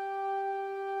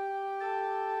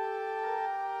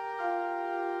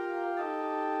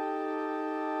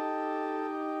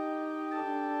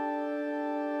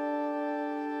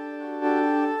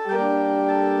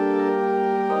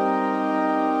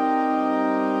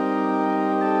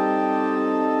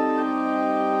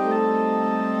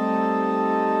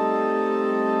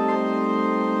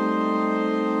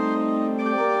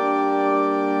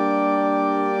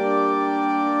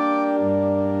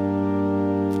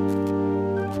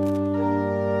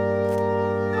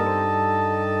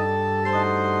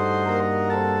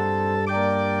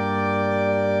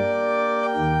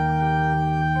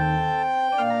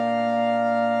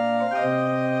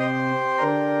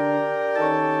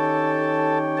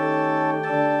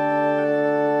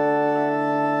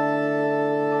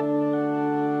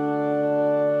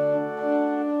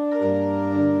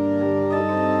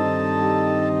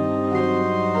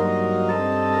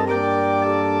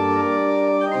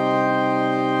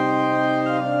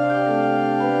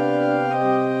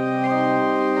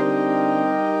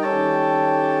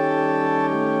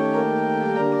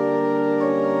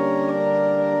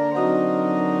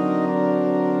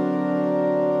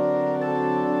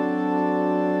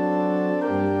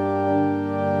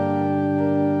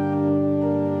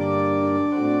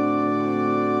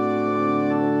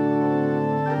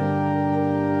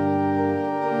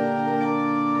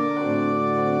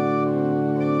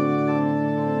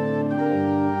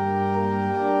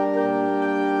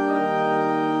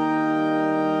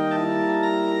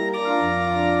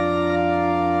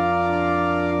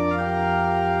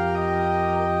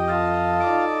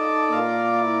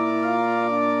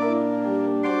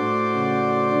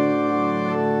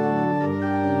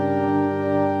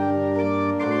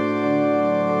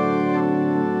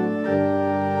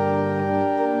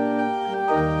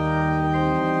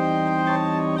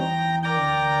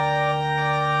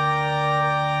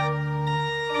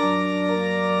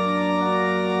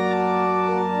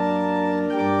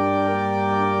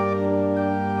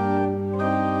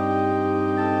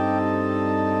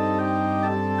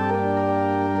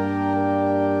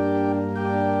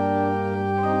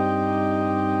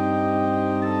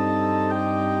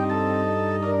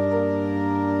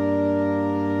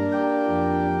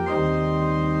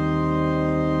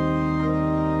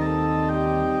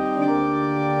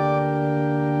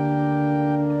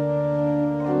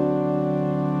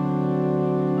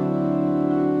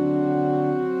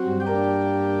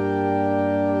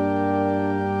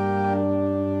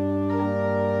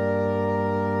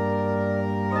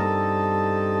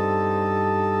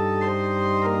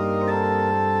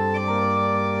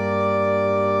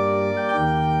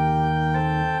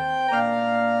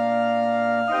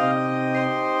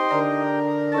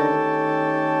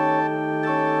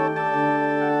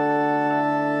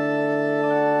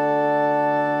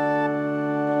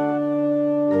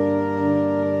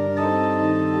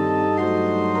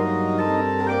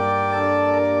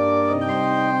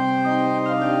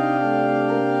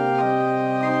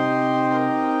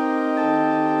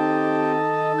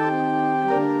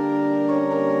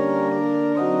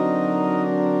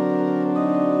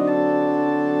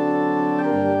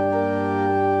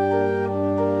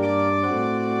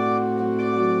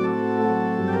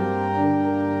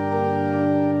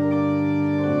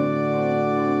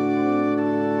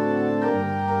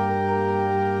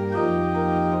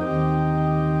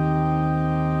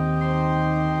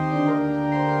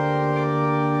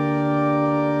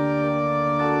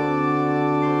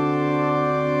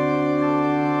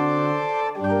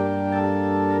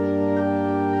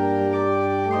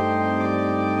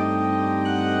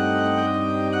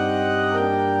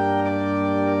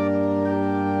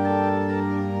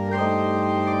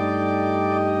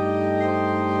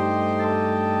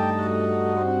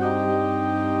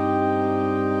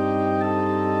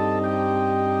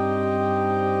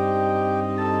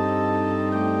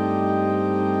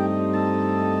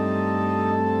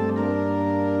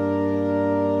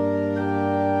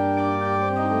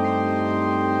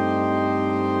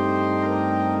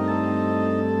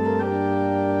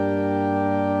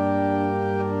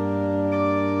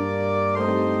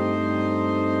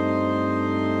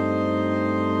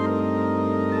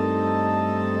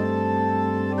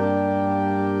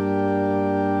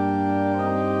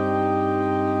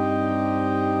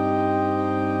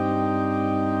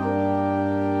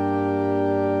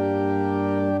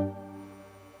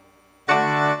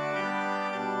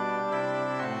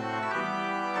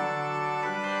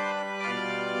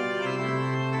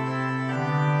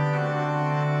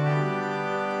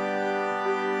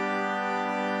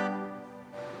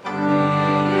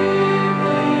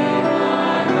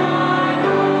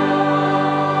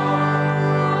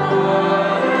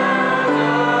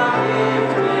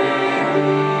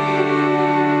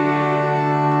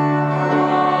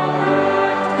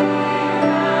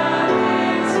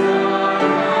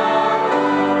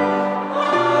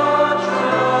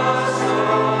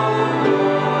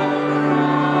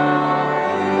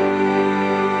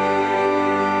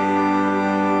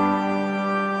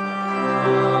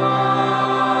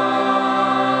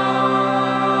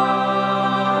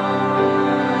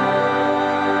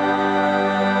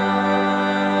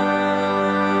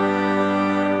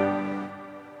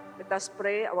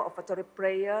 our offertory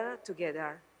prayer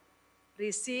together.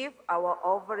 Receive our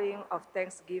offering of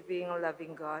thanksgiving,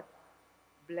 loving God.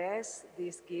 Bless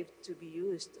this gift to be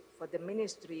used for the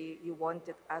ministry you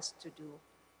wanted us to do.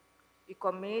 We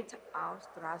commit our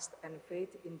trust and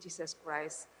faith in Jesus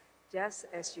Christ, just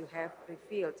as you have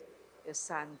revealed your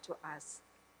Son to us.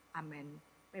 Amen.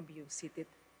 May you be seated.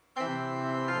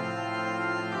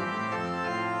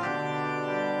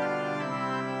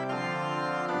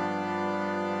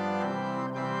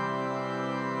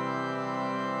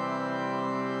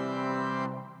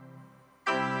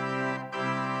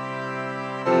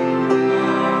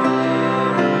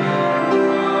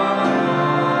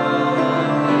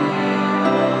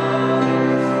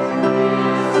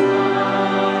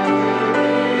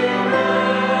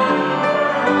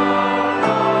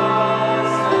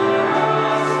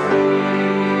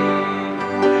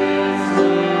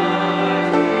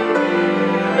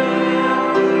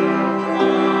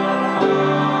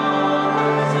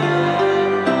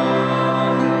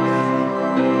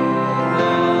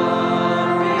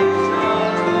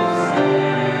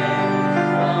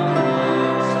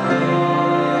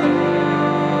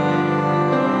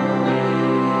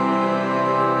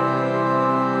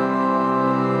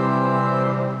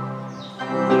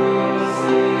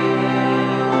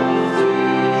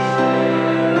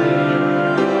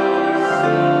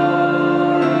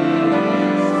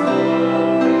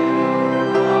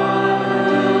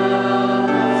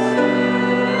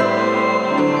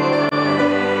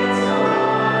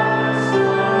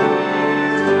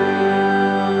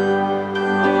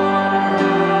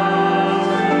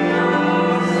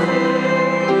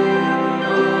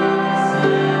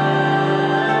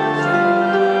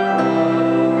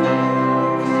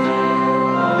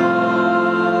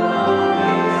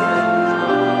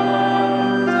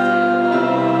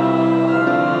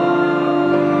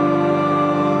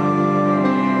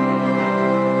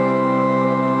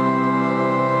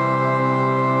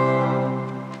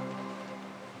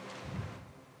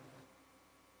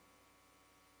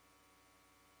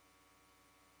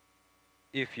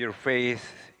 If your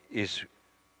faith is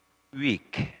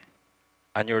weak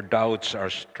and your doubts are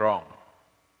strong,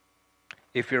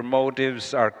 if your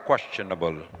motives are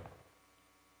questionable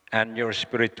and your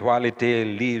spirituality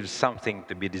leaves something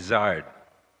to be desired,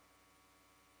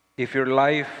 if your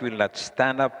life will not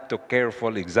stand up to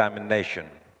careful examination,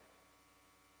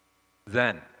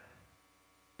 then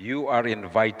you are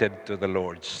invited to the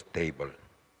Lord's table.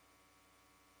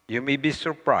 You may be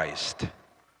surprised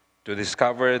to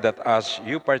discover that as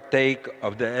you partake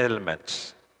of the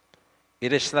elements,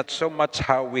 it is not so much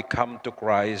how we come to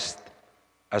Christ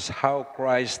as how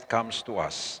Christ comes to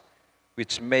us,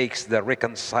 which makes the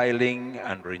reconciling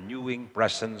and renewing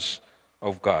presence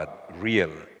of God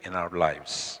real in our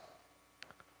lives.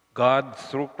 God,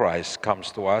 through Christ,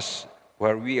 comes to us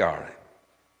where we are,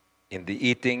 in the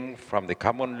eating from the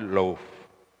common loaf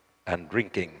and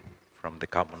drinking from the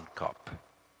common cup.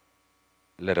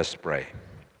 Let us pray.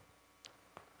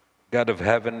 God of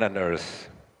heaven and earth,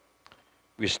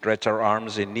 we stretch our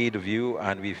arms in need of you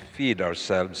and we feed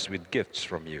ourselves with gifts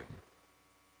from you.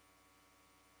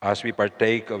 As we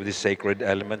partake of these sacred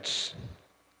elements,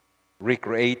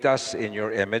 recreate us in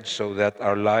your image so that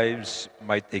our lives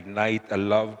might ignite a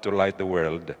love to light the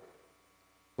world,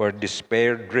 where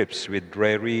despair drips with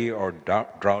dreary or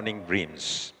drowning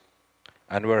dreams,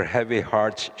 and where heavy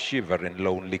hearts shiver in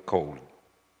lonely cold.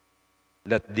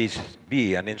 Let this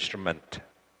be an instrument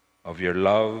of your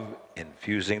love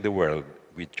infusing the world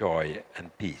with joy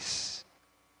and peace.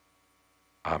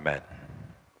 Amen.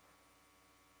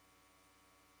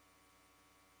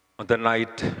 On the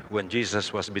night when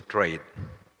Jesus was betrayed,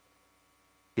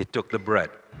 he took the bread.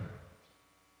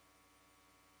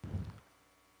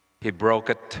 He broke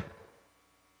it,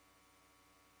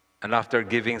 and after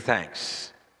giving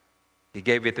thanks, he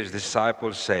gave it to his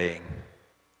disciples, saying,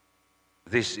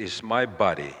 "This is my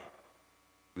body,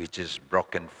 which is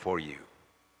broken for you."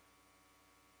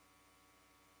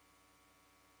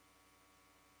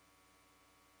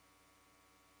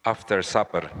 After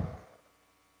supper,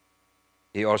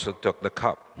 he also took the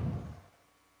cup,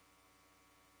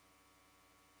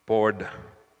 poured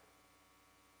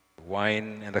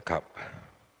wine in the cup,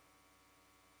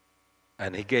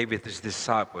 and he gave it to his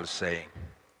disciples, saying,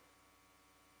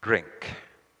 "Drink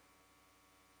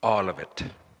all of it.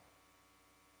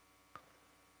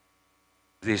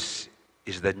 This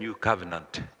is the new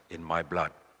covenant in my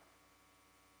blood.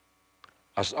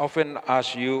 As often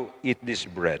as you eat this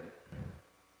bread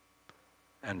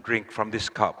and drink from this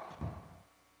cup,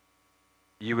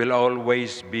 you will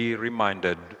always be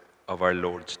reminded of our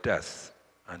Lord's death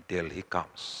until he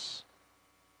comes."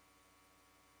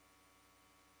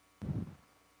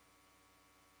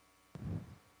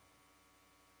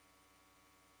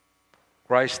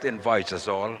 Christ invites us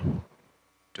all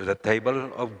to the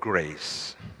table of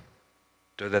grace,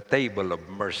 to the table of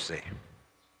mercy.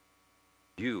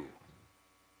 You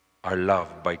are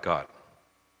loved by God.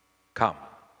 Come,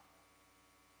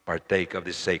 partake of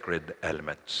the sacred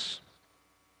elements.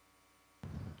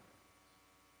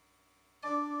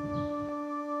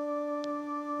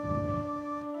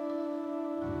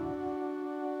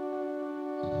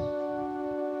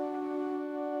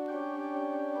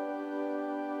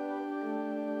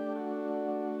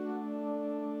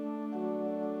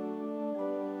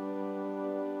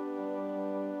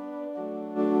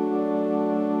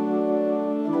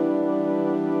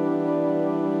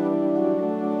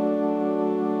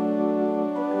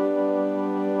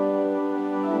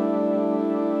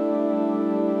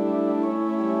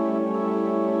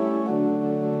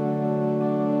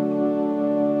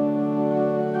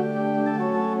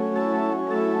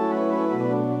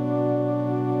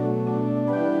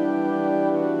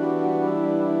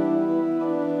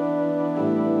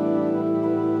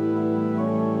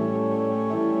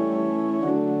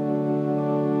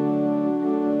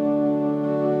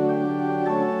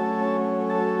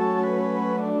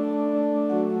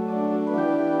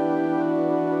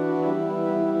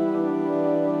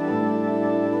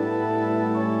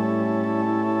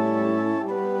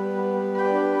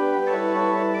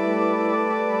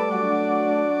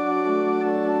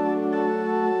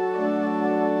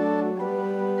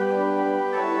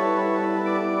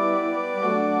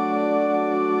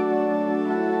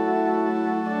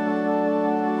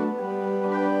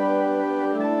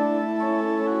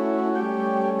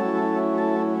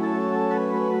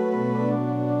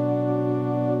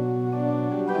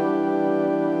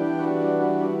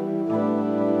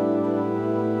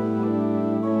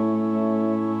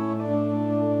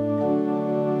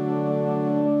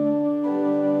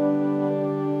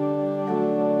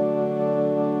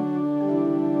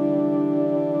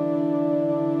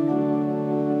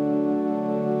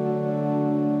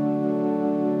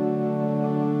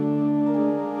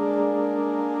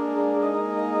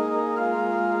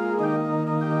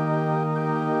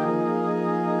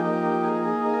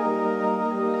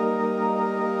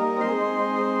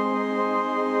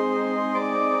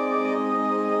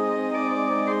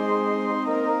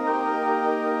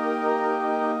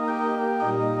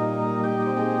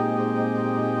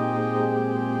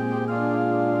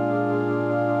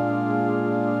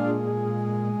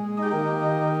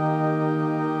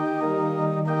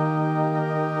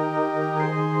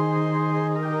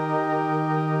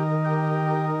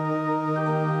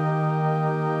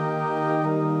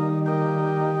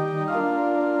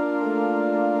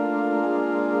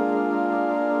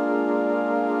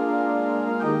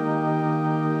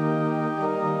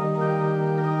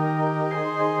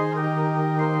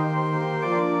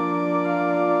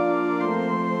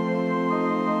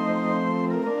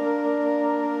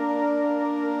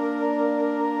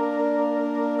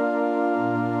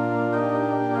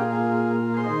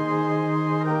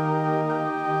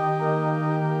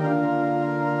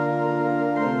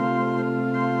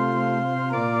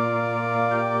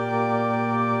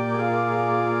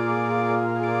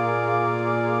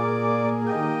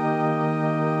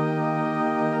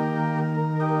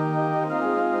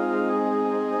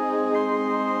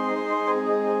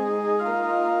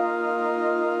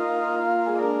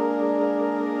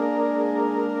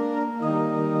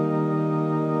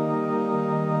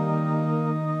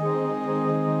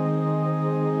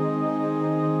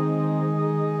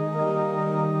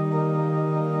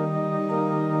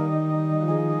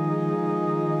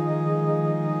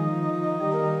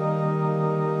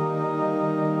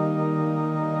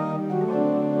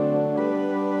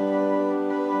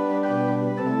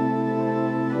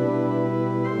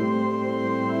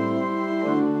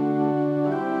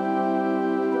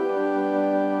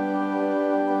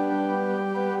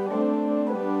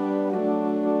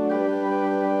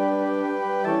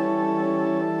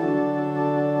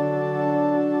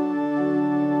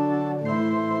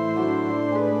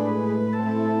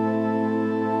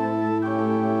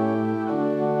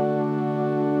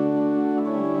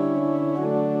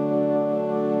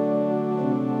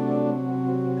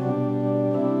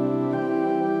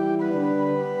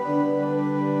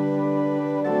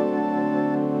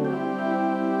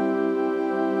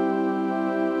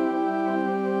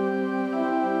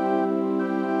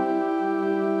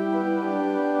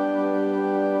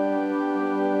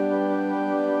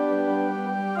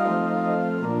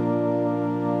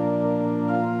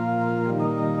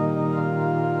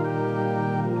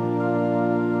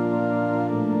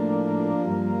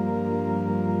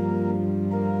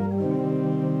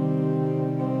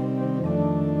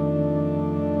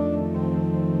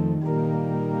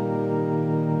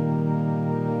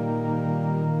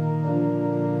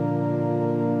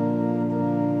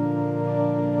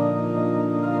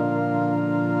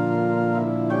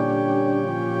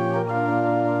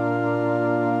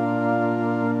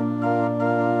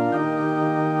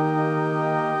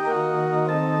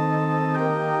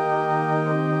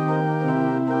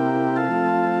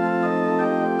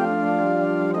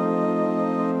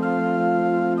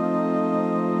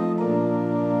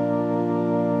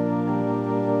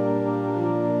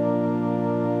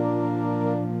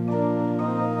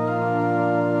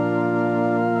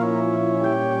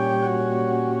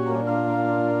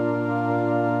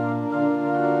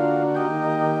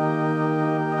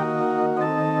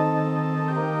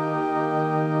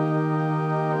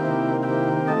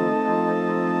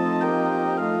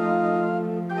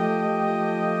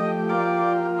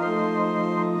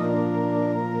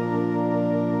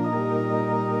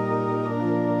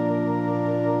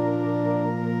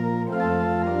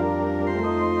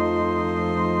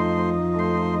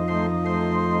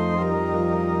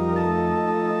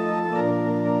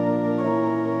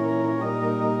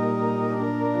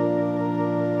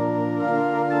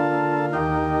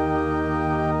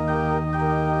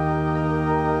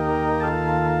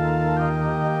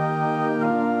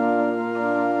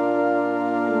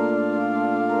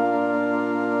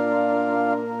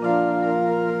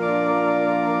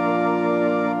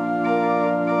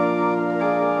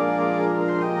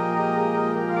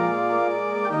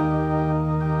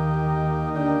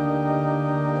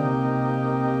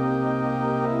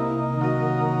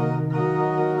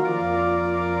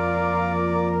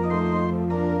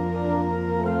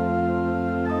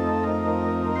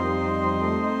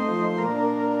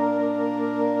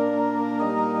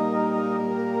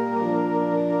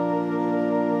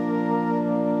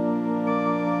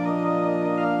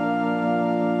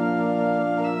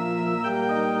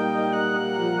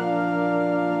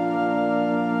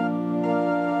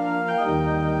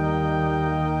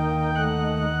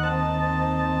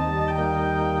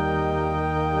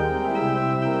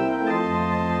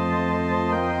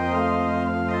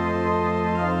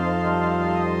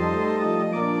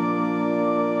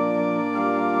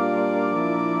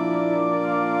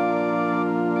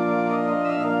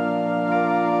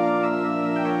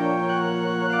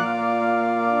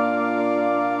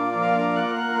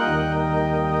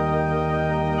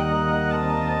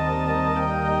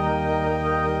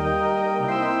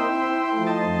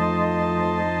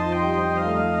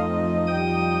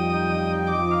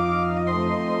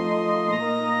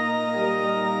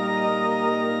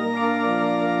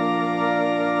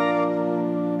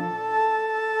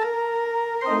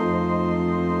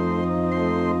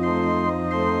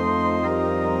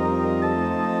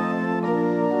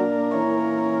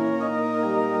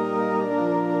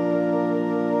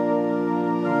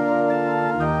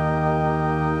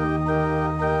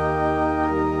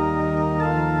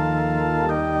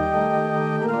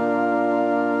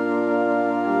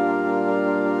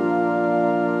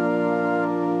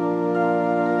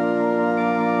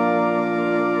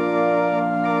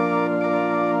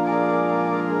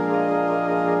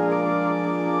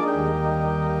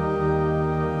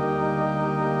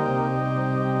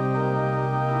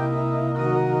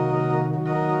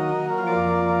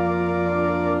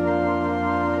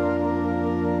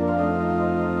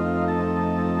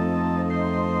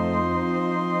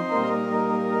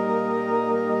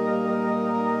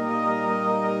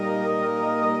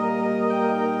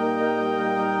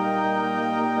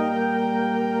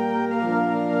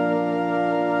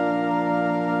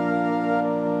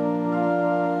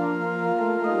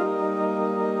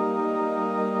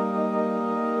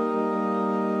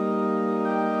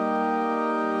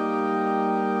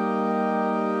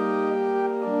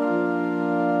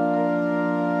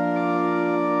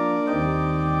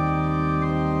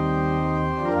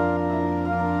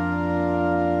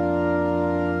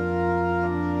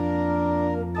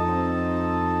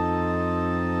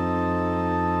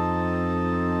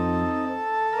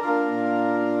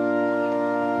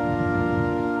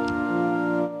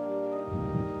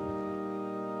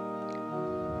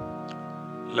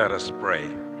 Let us pray.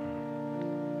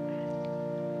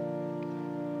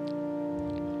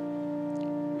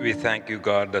 We thank you,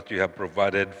 God, that you have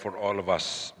provided for all of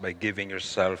us by giving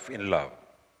yourself in love.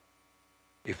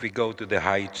 If we go to the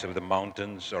heights of the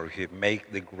mountains or if we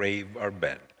make the grave our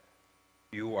bed,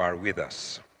 you are with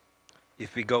us.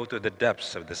 If we go to the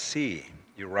depths of the sea,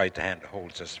 your right hand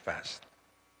holds us fast.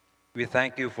 We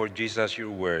thank you for Jesus,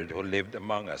 your word, who lived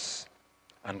among us,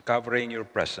 uncovering your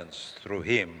presence. Through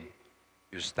him,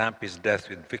 you stamp his death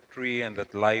with victory, and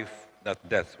that life, that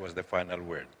death was the final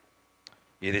word.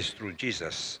 It is through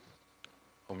Jesus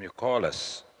whom you call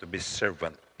us to be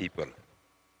servant people.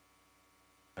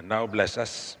 And now bless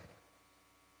us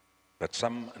with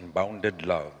some unbounded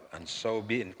love, and so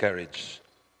be encouraged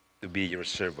to be your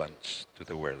servants to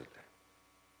the world.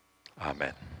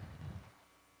 Amen.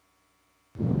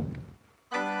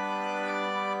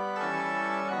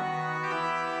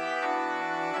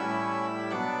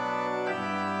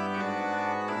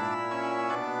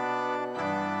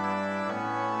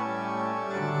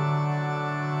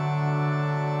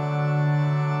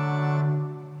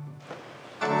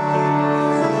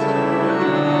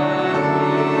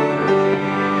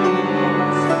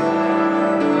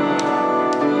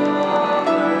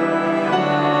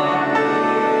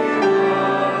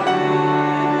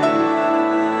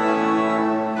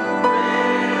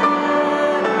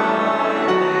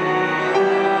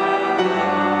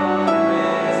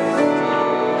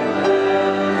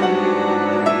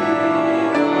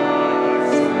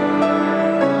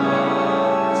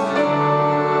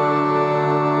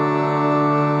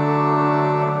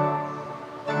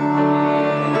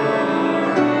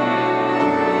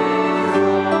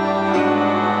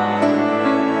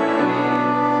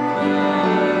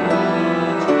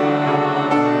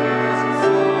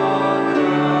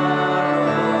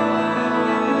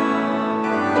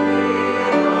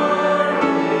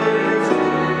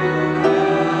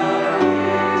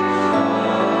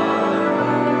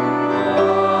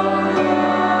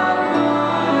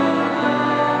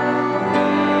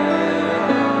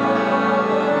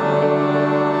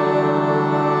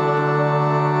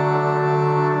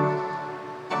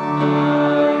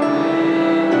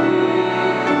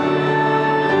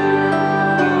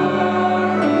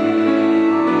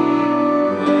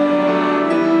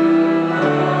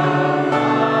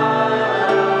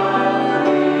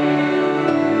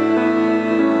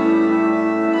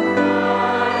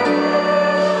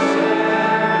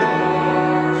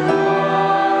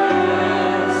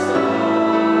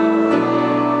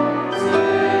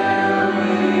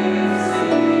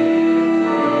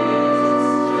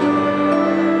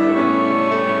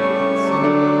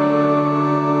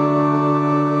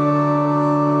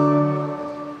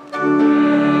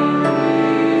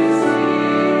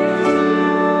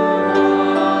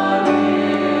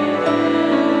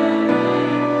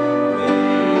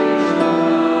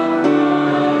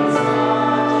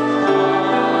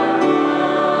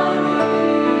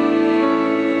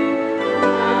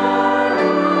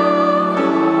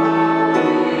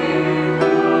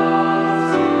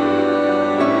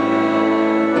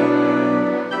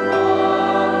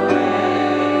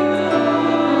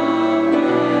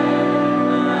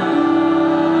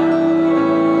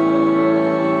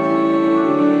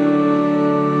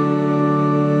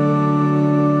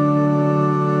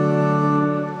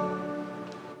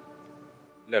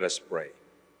 Let us pray.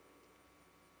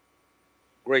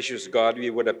 Gracious God, we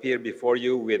would appear before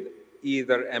you with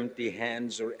either empty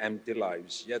hands or empty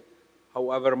lives, yet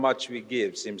however much we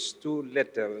give seems too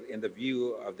little in the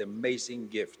view of the amazing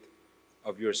gift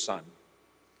of your Son.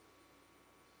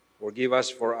 Forgive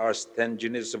us for our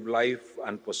stinginess of life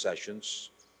and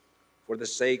possessions, for the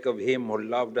sake of him who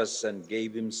loved us and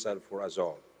gave himself for us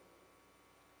all.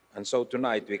 And so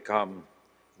tonight we come,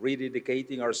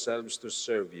 rededicating ourselves to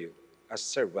serve you as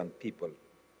servant people.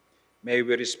 May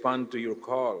we respond to your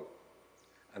call,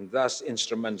 and thus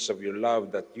instruments of your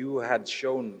love that you had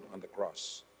shown on the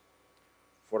cross.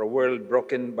 For a world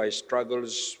broken by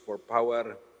struggles for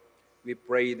power, we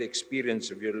pray the experience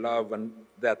of your love and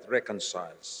that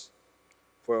reconciles.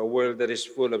 For a world that is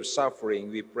full of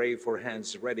suffering, we pray for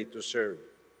hands ready to serve.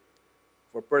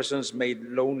 For persons made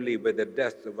lonely by the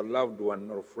death of a loved one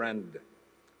or friend,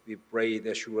 we pray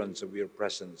the assurance of your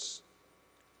presence.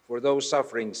 For those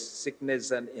suffering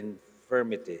sickness and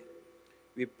infirmity,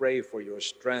 we pray for your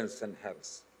strength and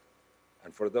health.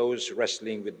 And for those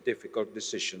wrestling with difficult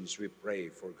decisions, we pray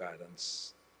for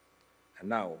guidance. And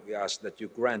now we ask that you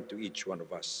grant to each one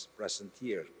of us present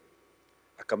here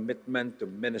a commitment to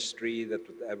ministry, that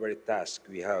whatever task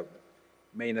we have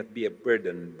may not be a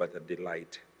burden but a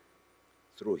delight.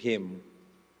 Through him,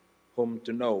 whom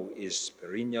to know is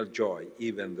perennial joy,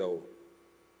 even though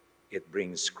it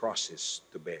brings crosses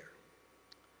to bear.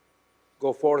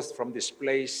 Go forth from this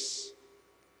place,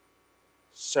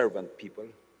 servant people,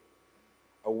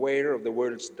 aware of the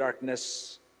world's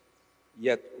darkness,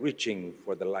 yet reaching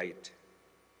for the light.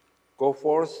 Go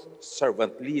forth,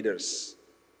 servant leaders.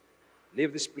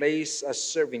 Leave this place as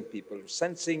serving people,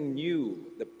 sensing new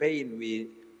the pain we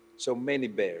so many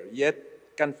bear, yet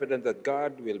confident that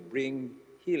God will bring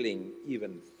healing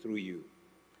even through you.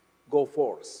 Go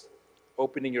forth,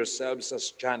 opening yourselves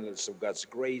as channels of God's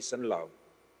grace and love.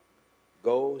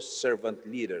 Go, servant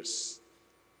leaders,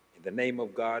 in the name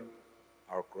of God,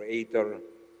 our Creator,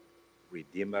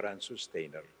 Redeemer, and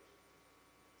Sustainer.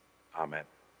 Amen.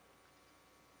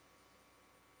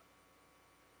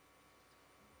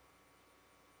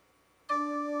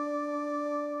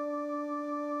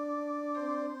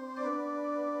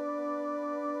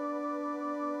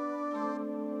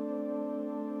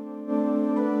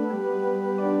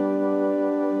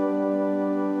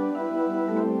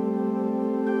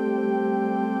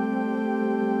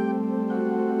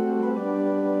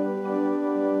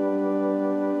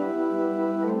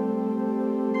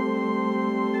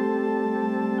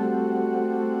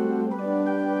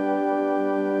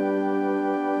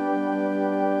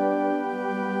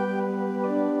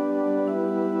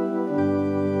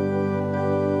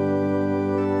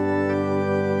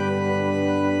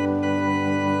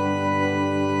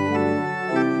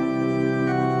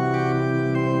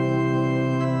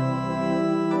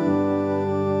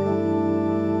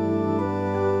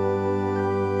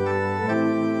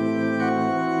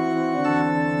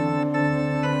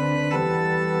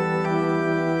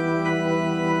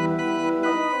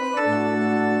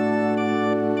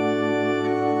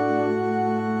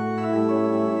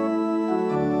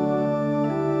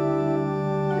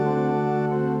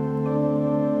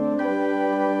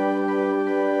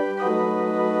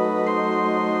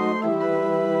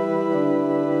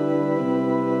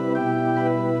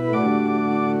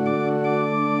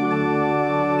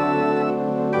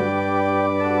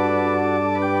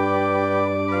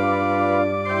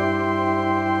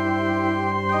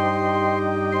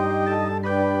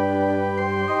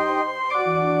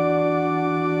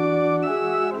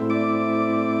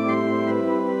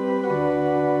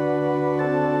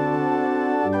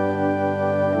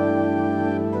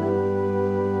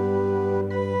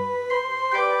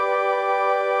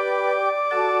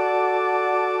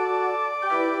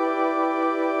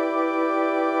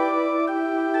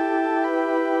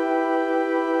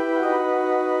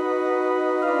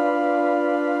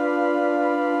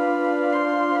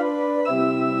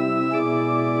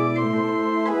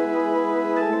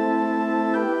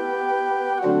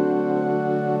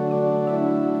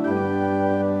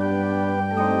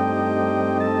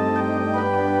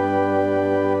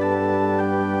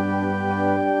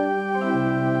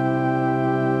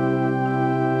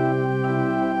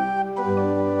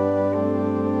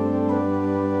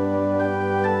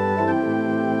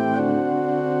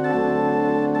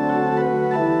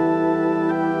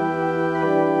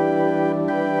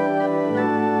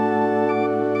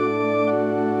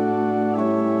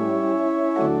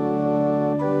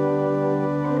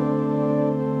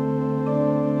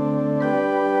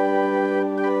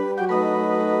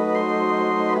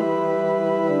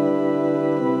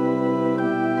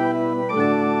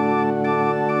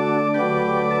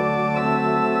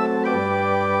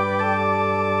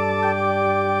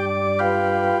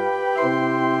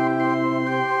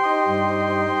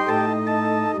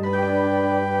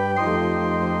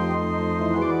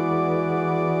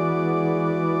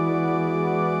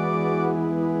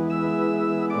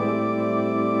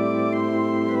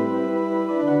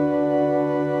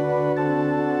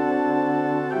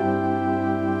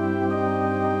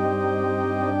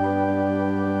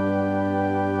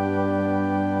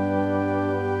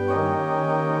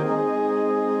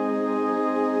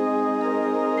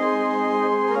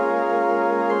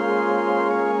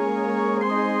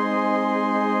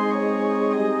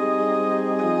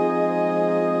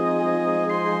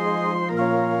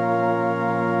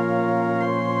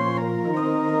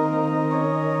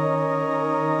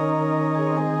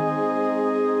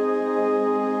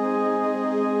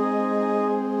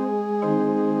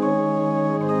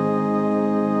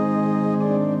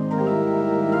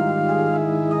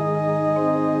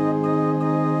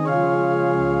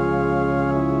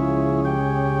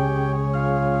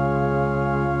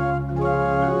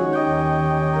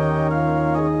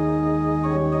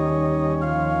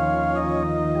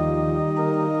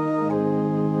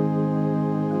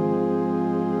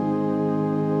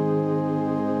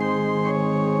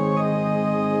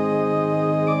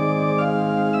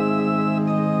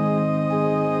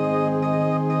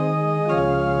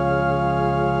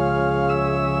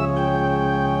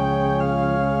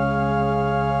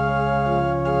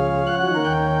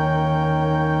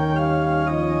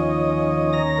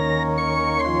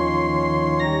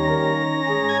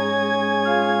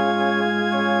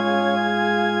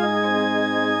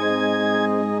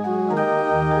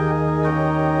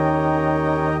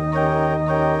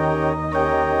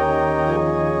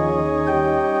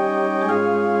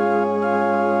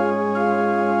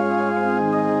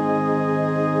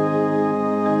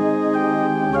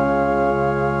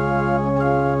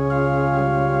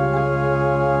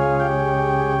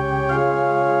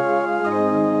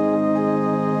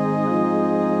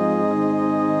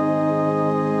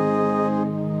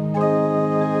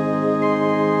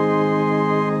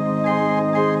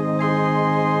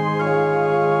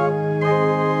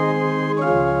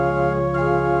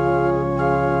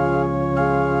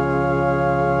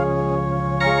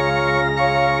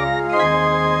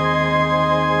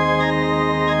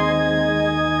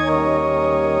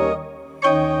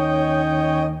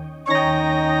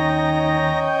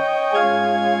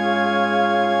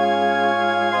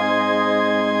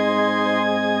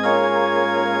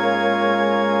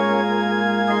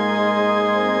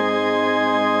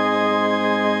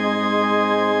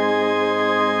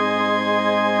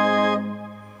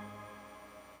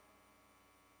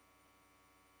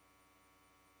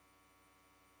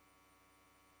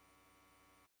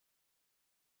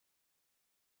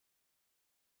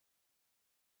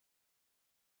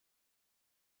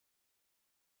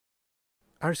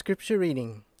 Our scripture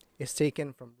reading is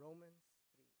taken from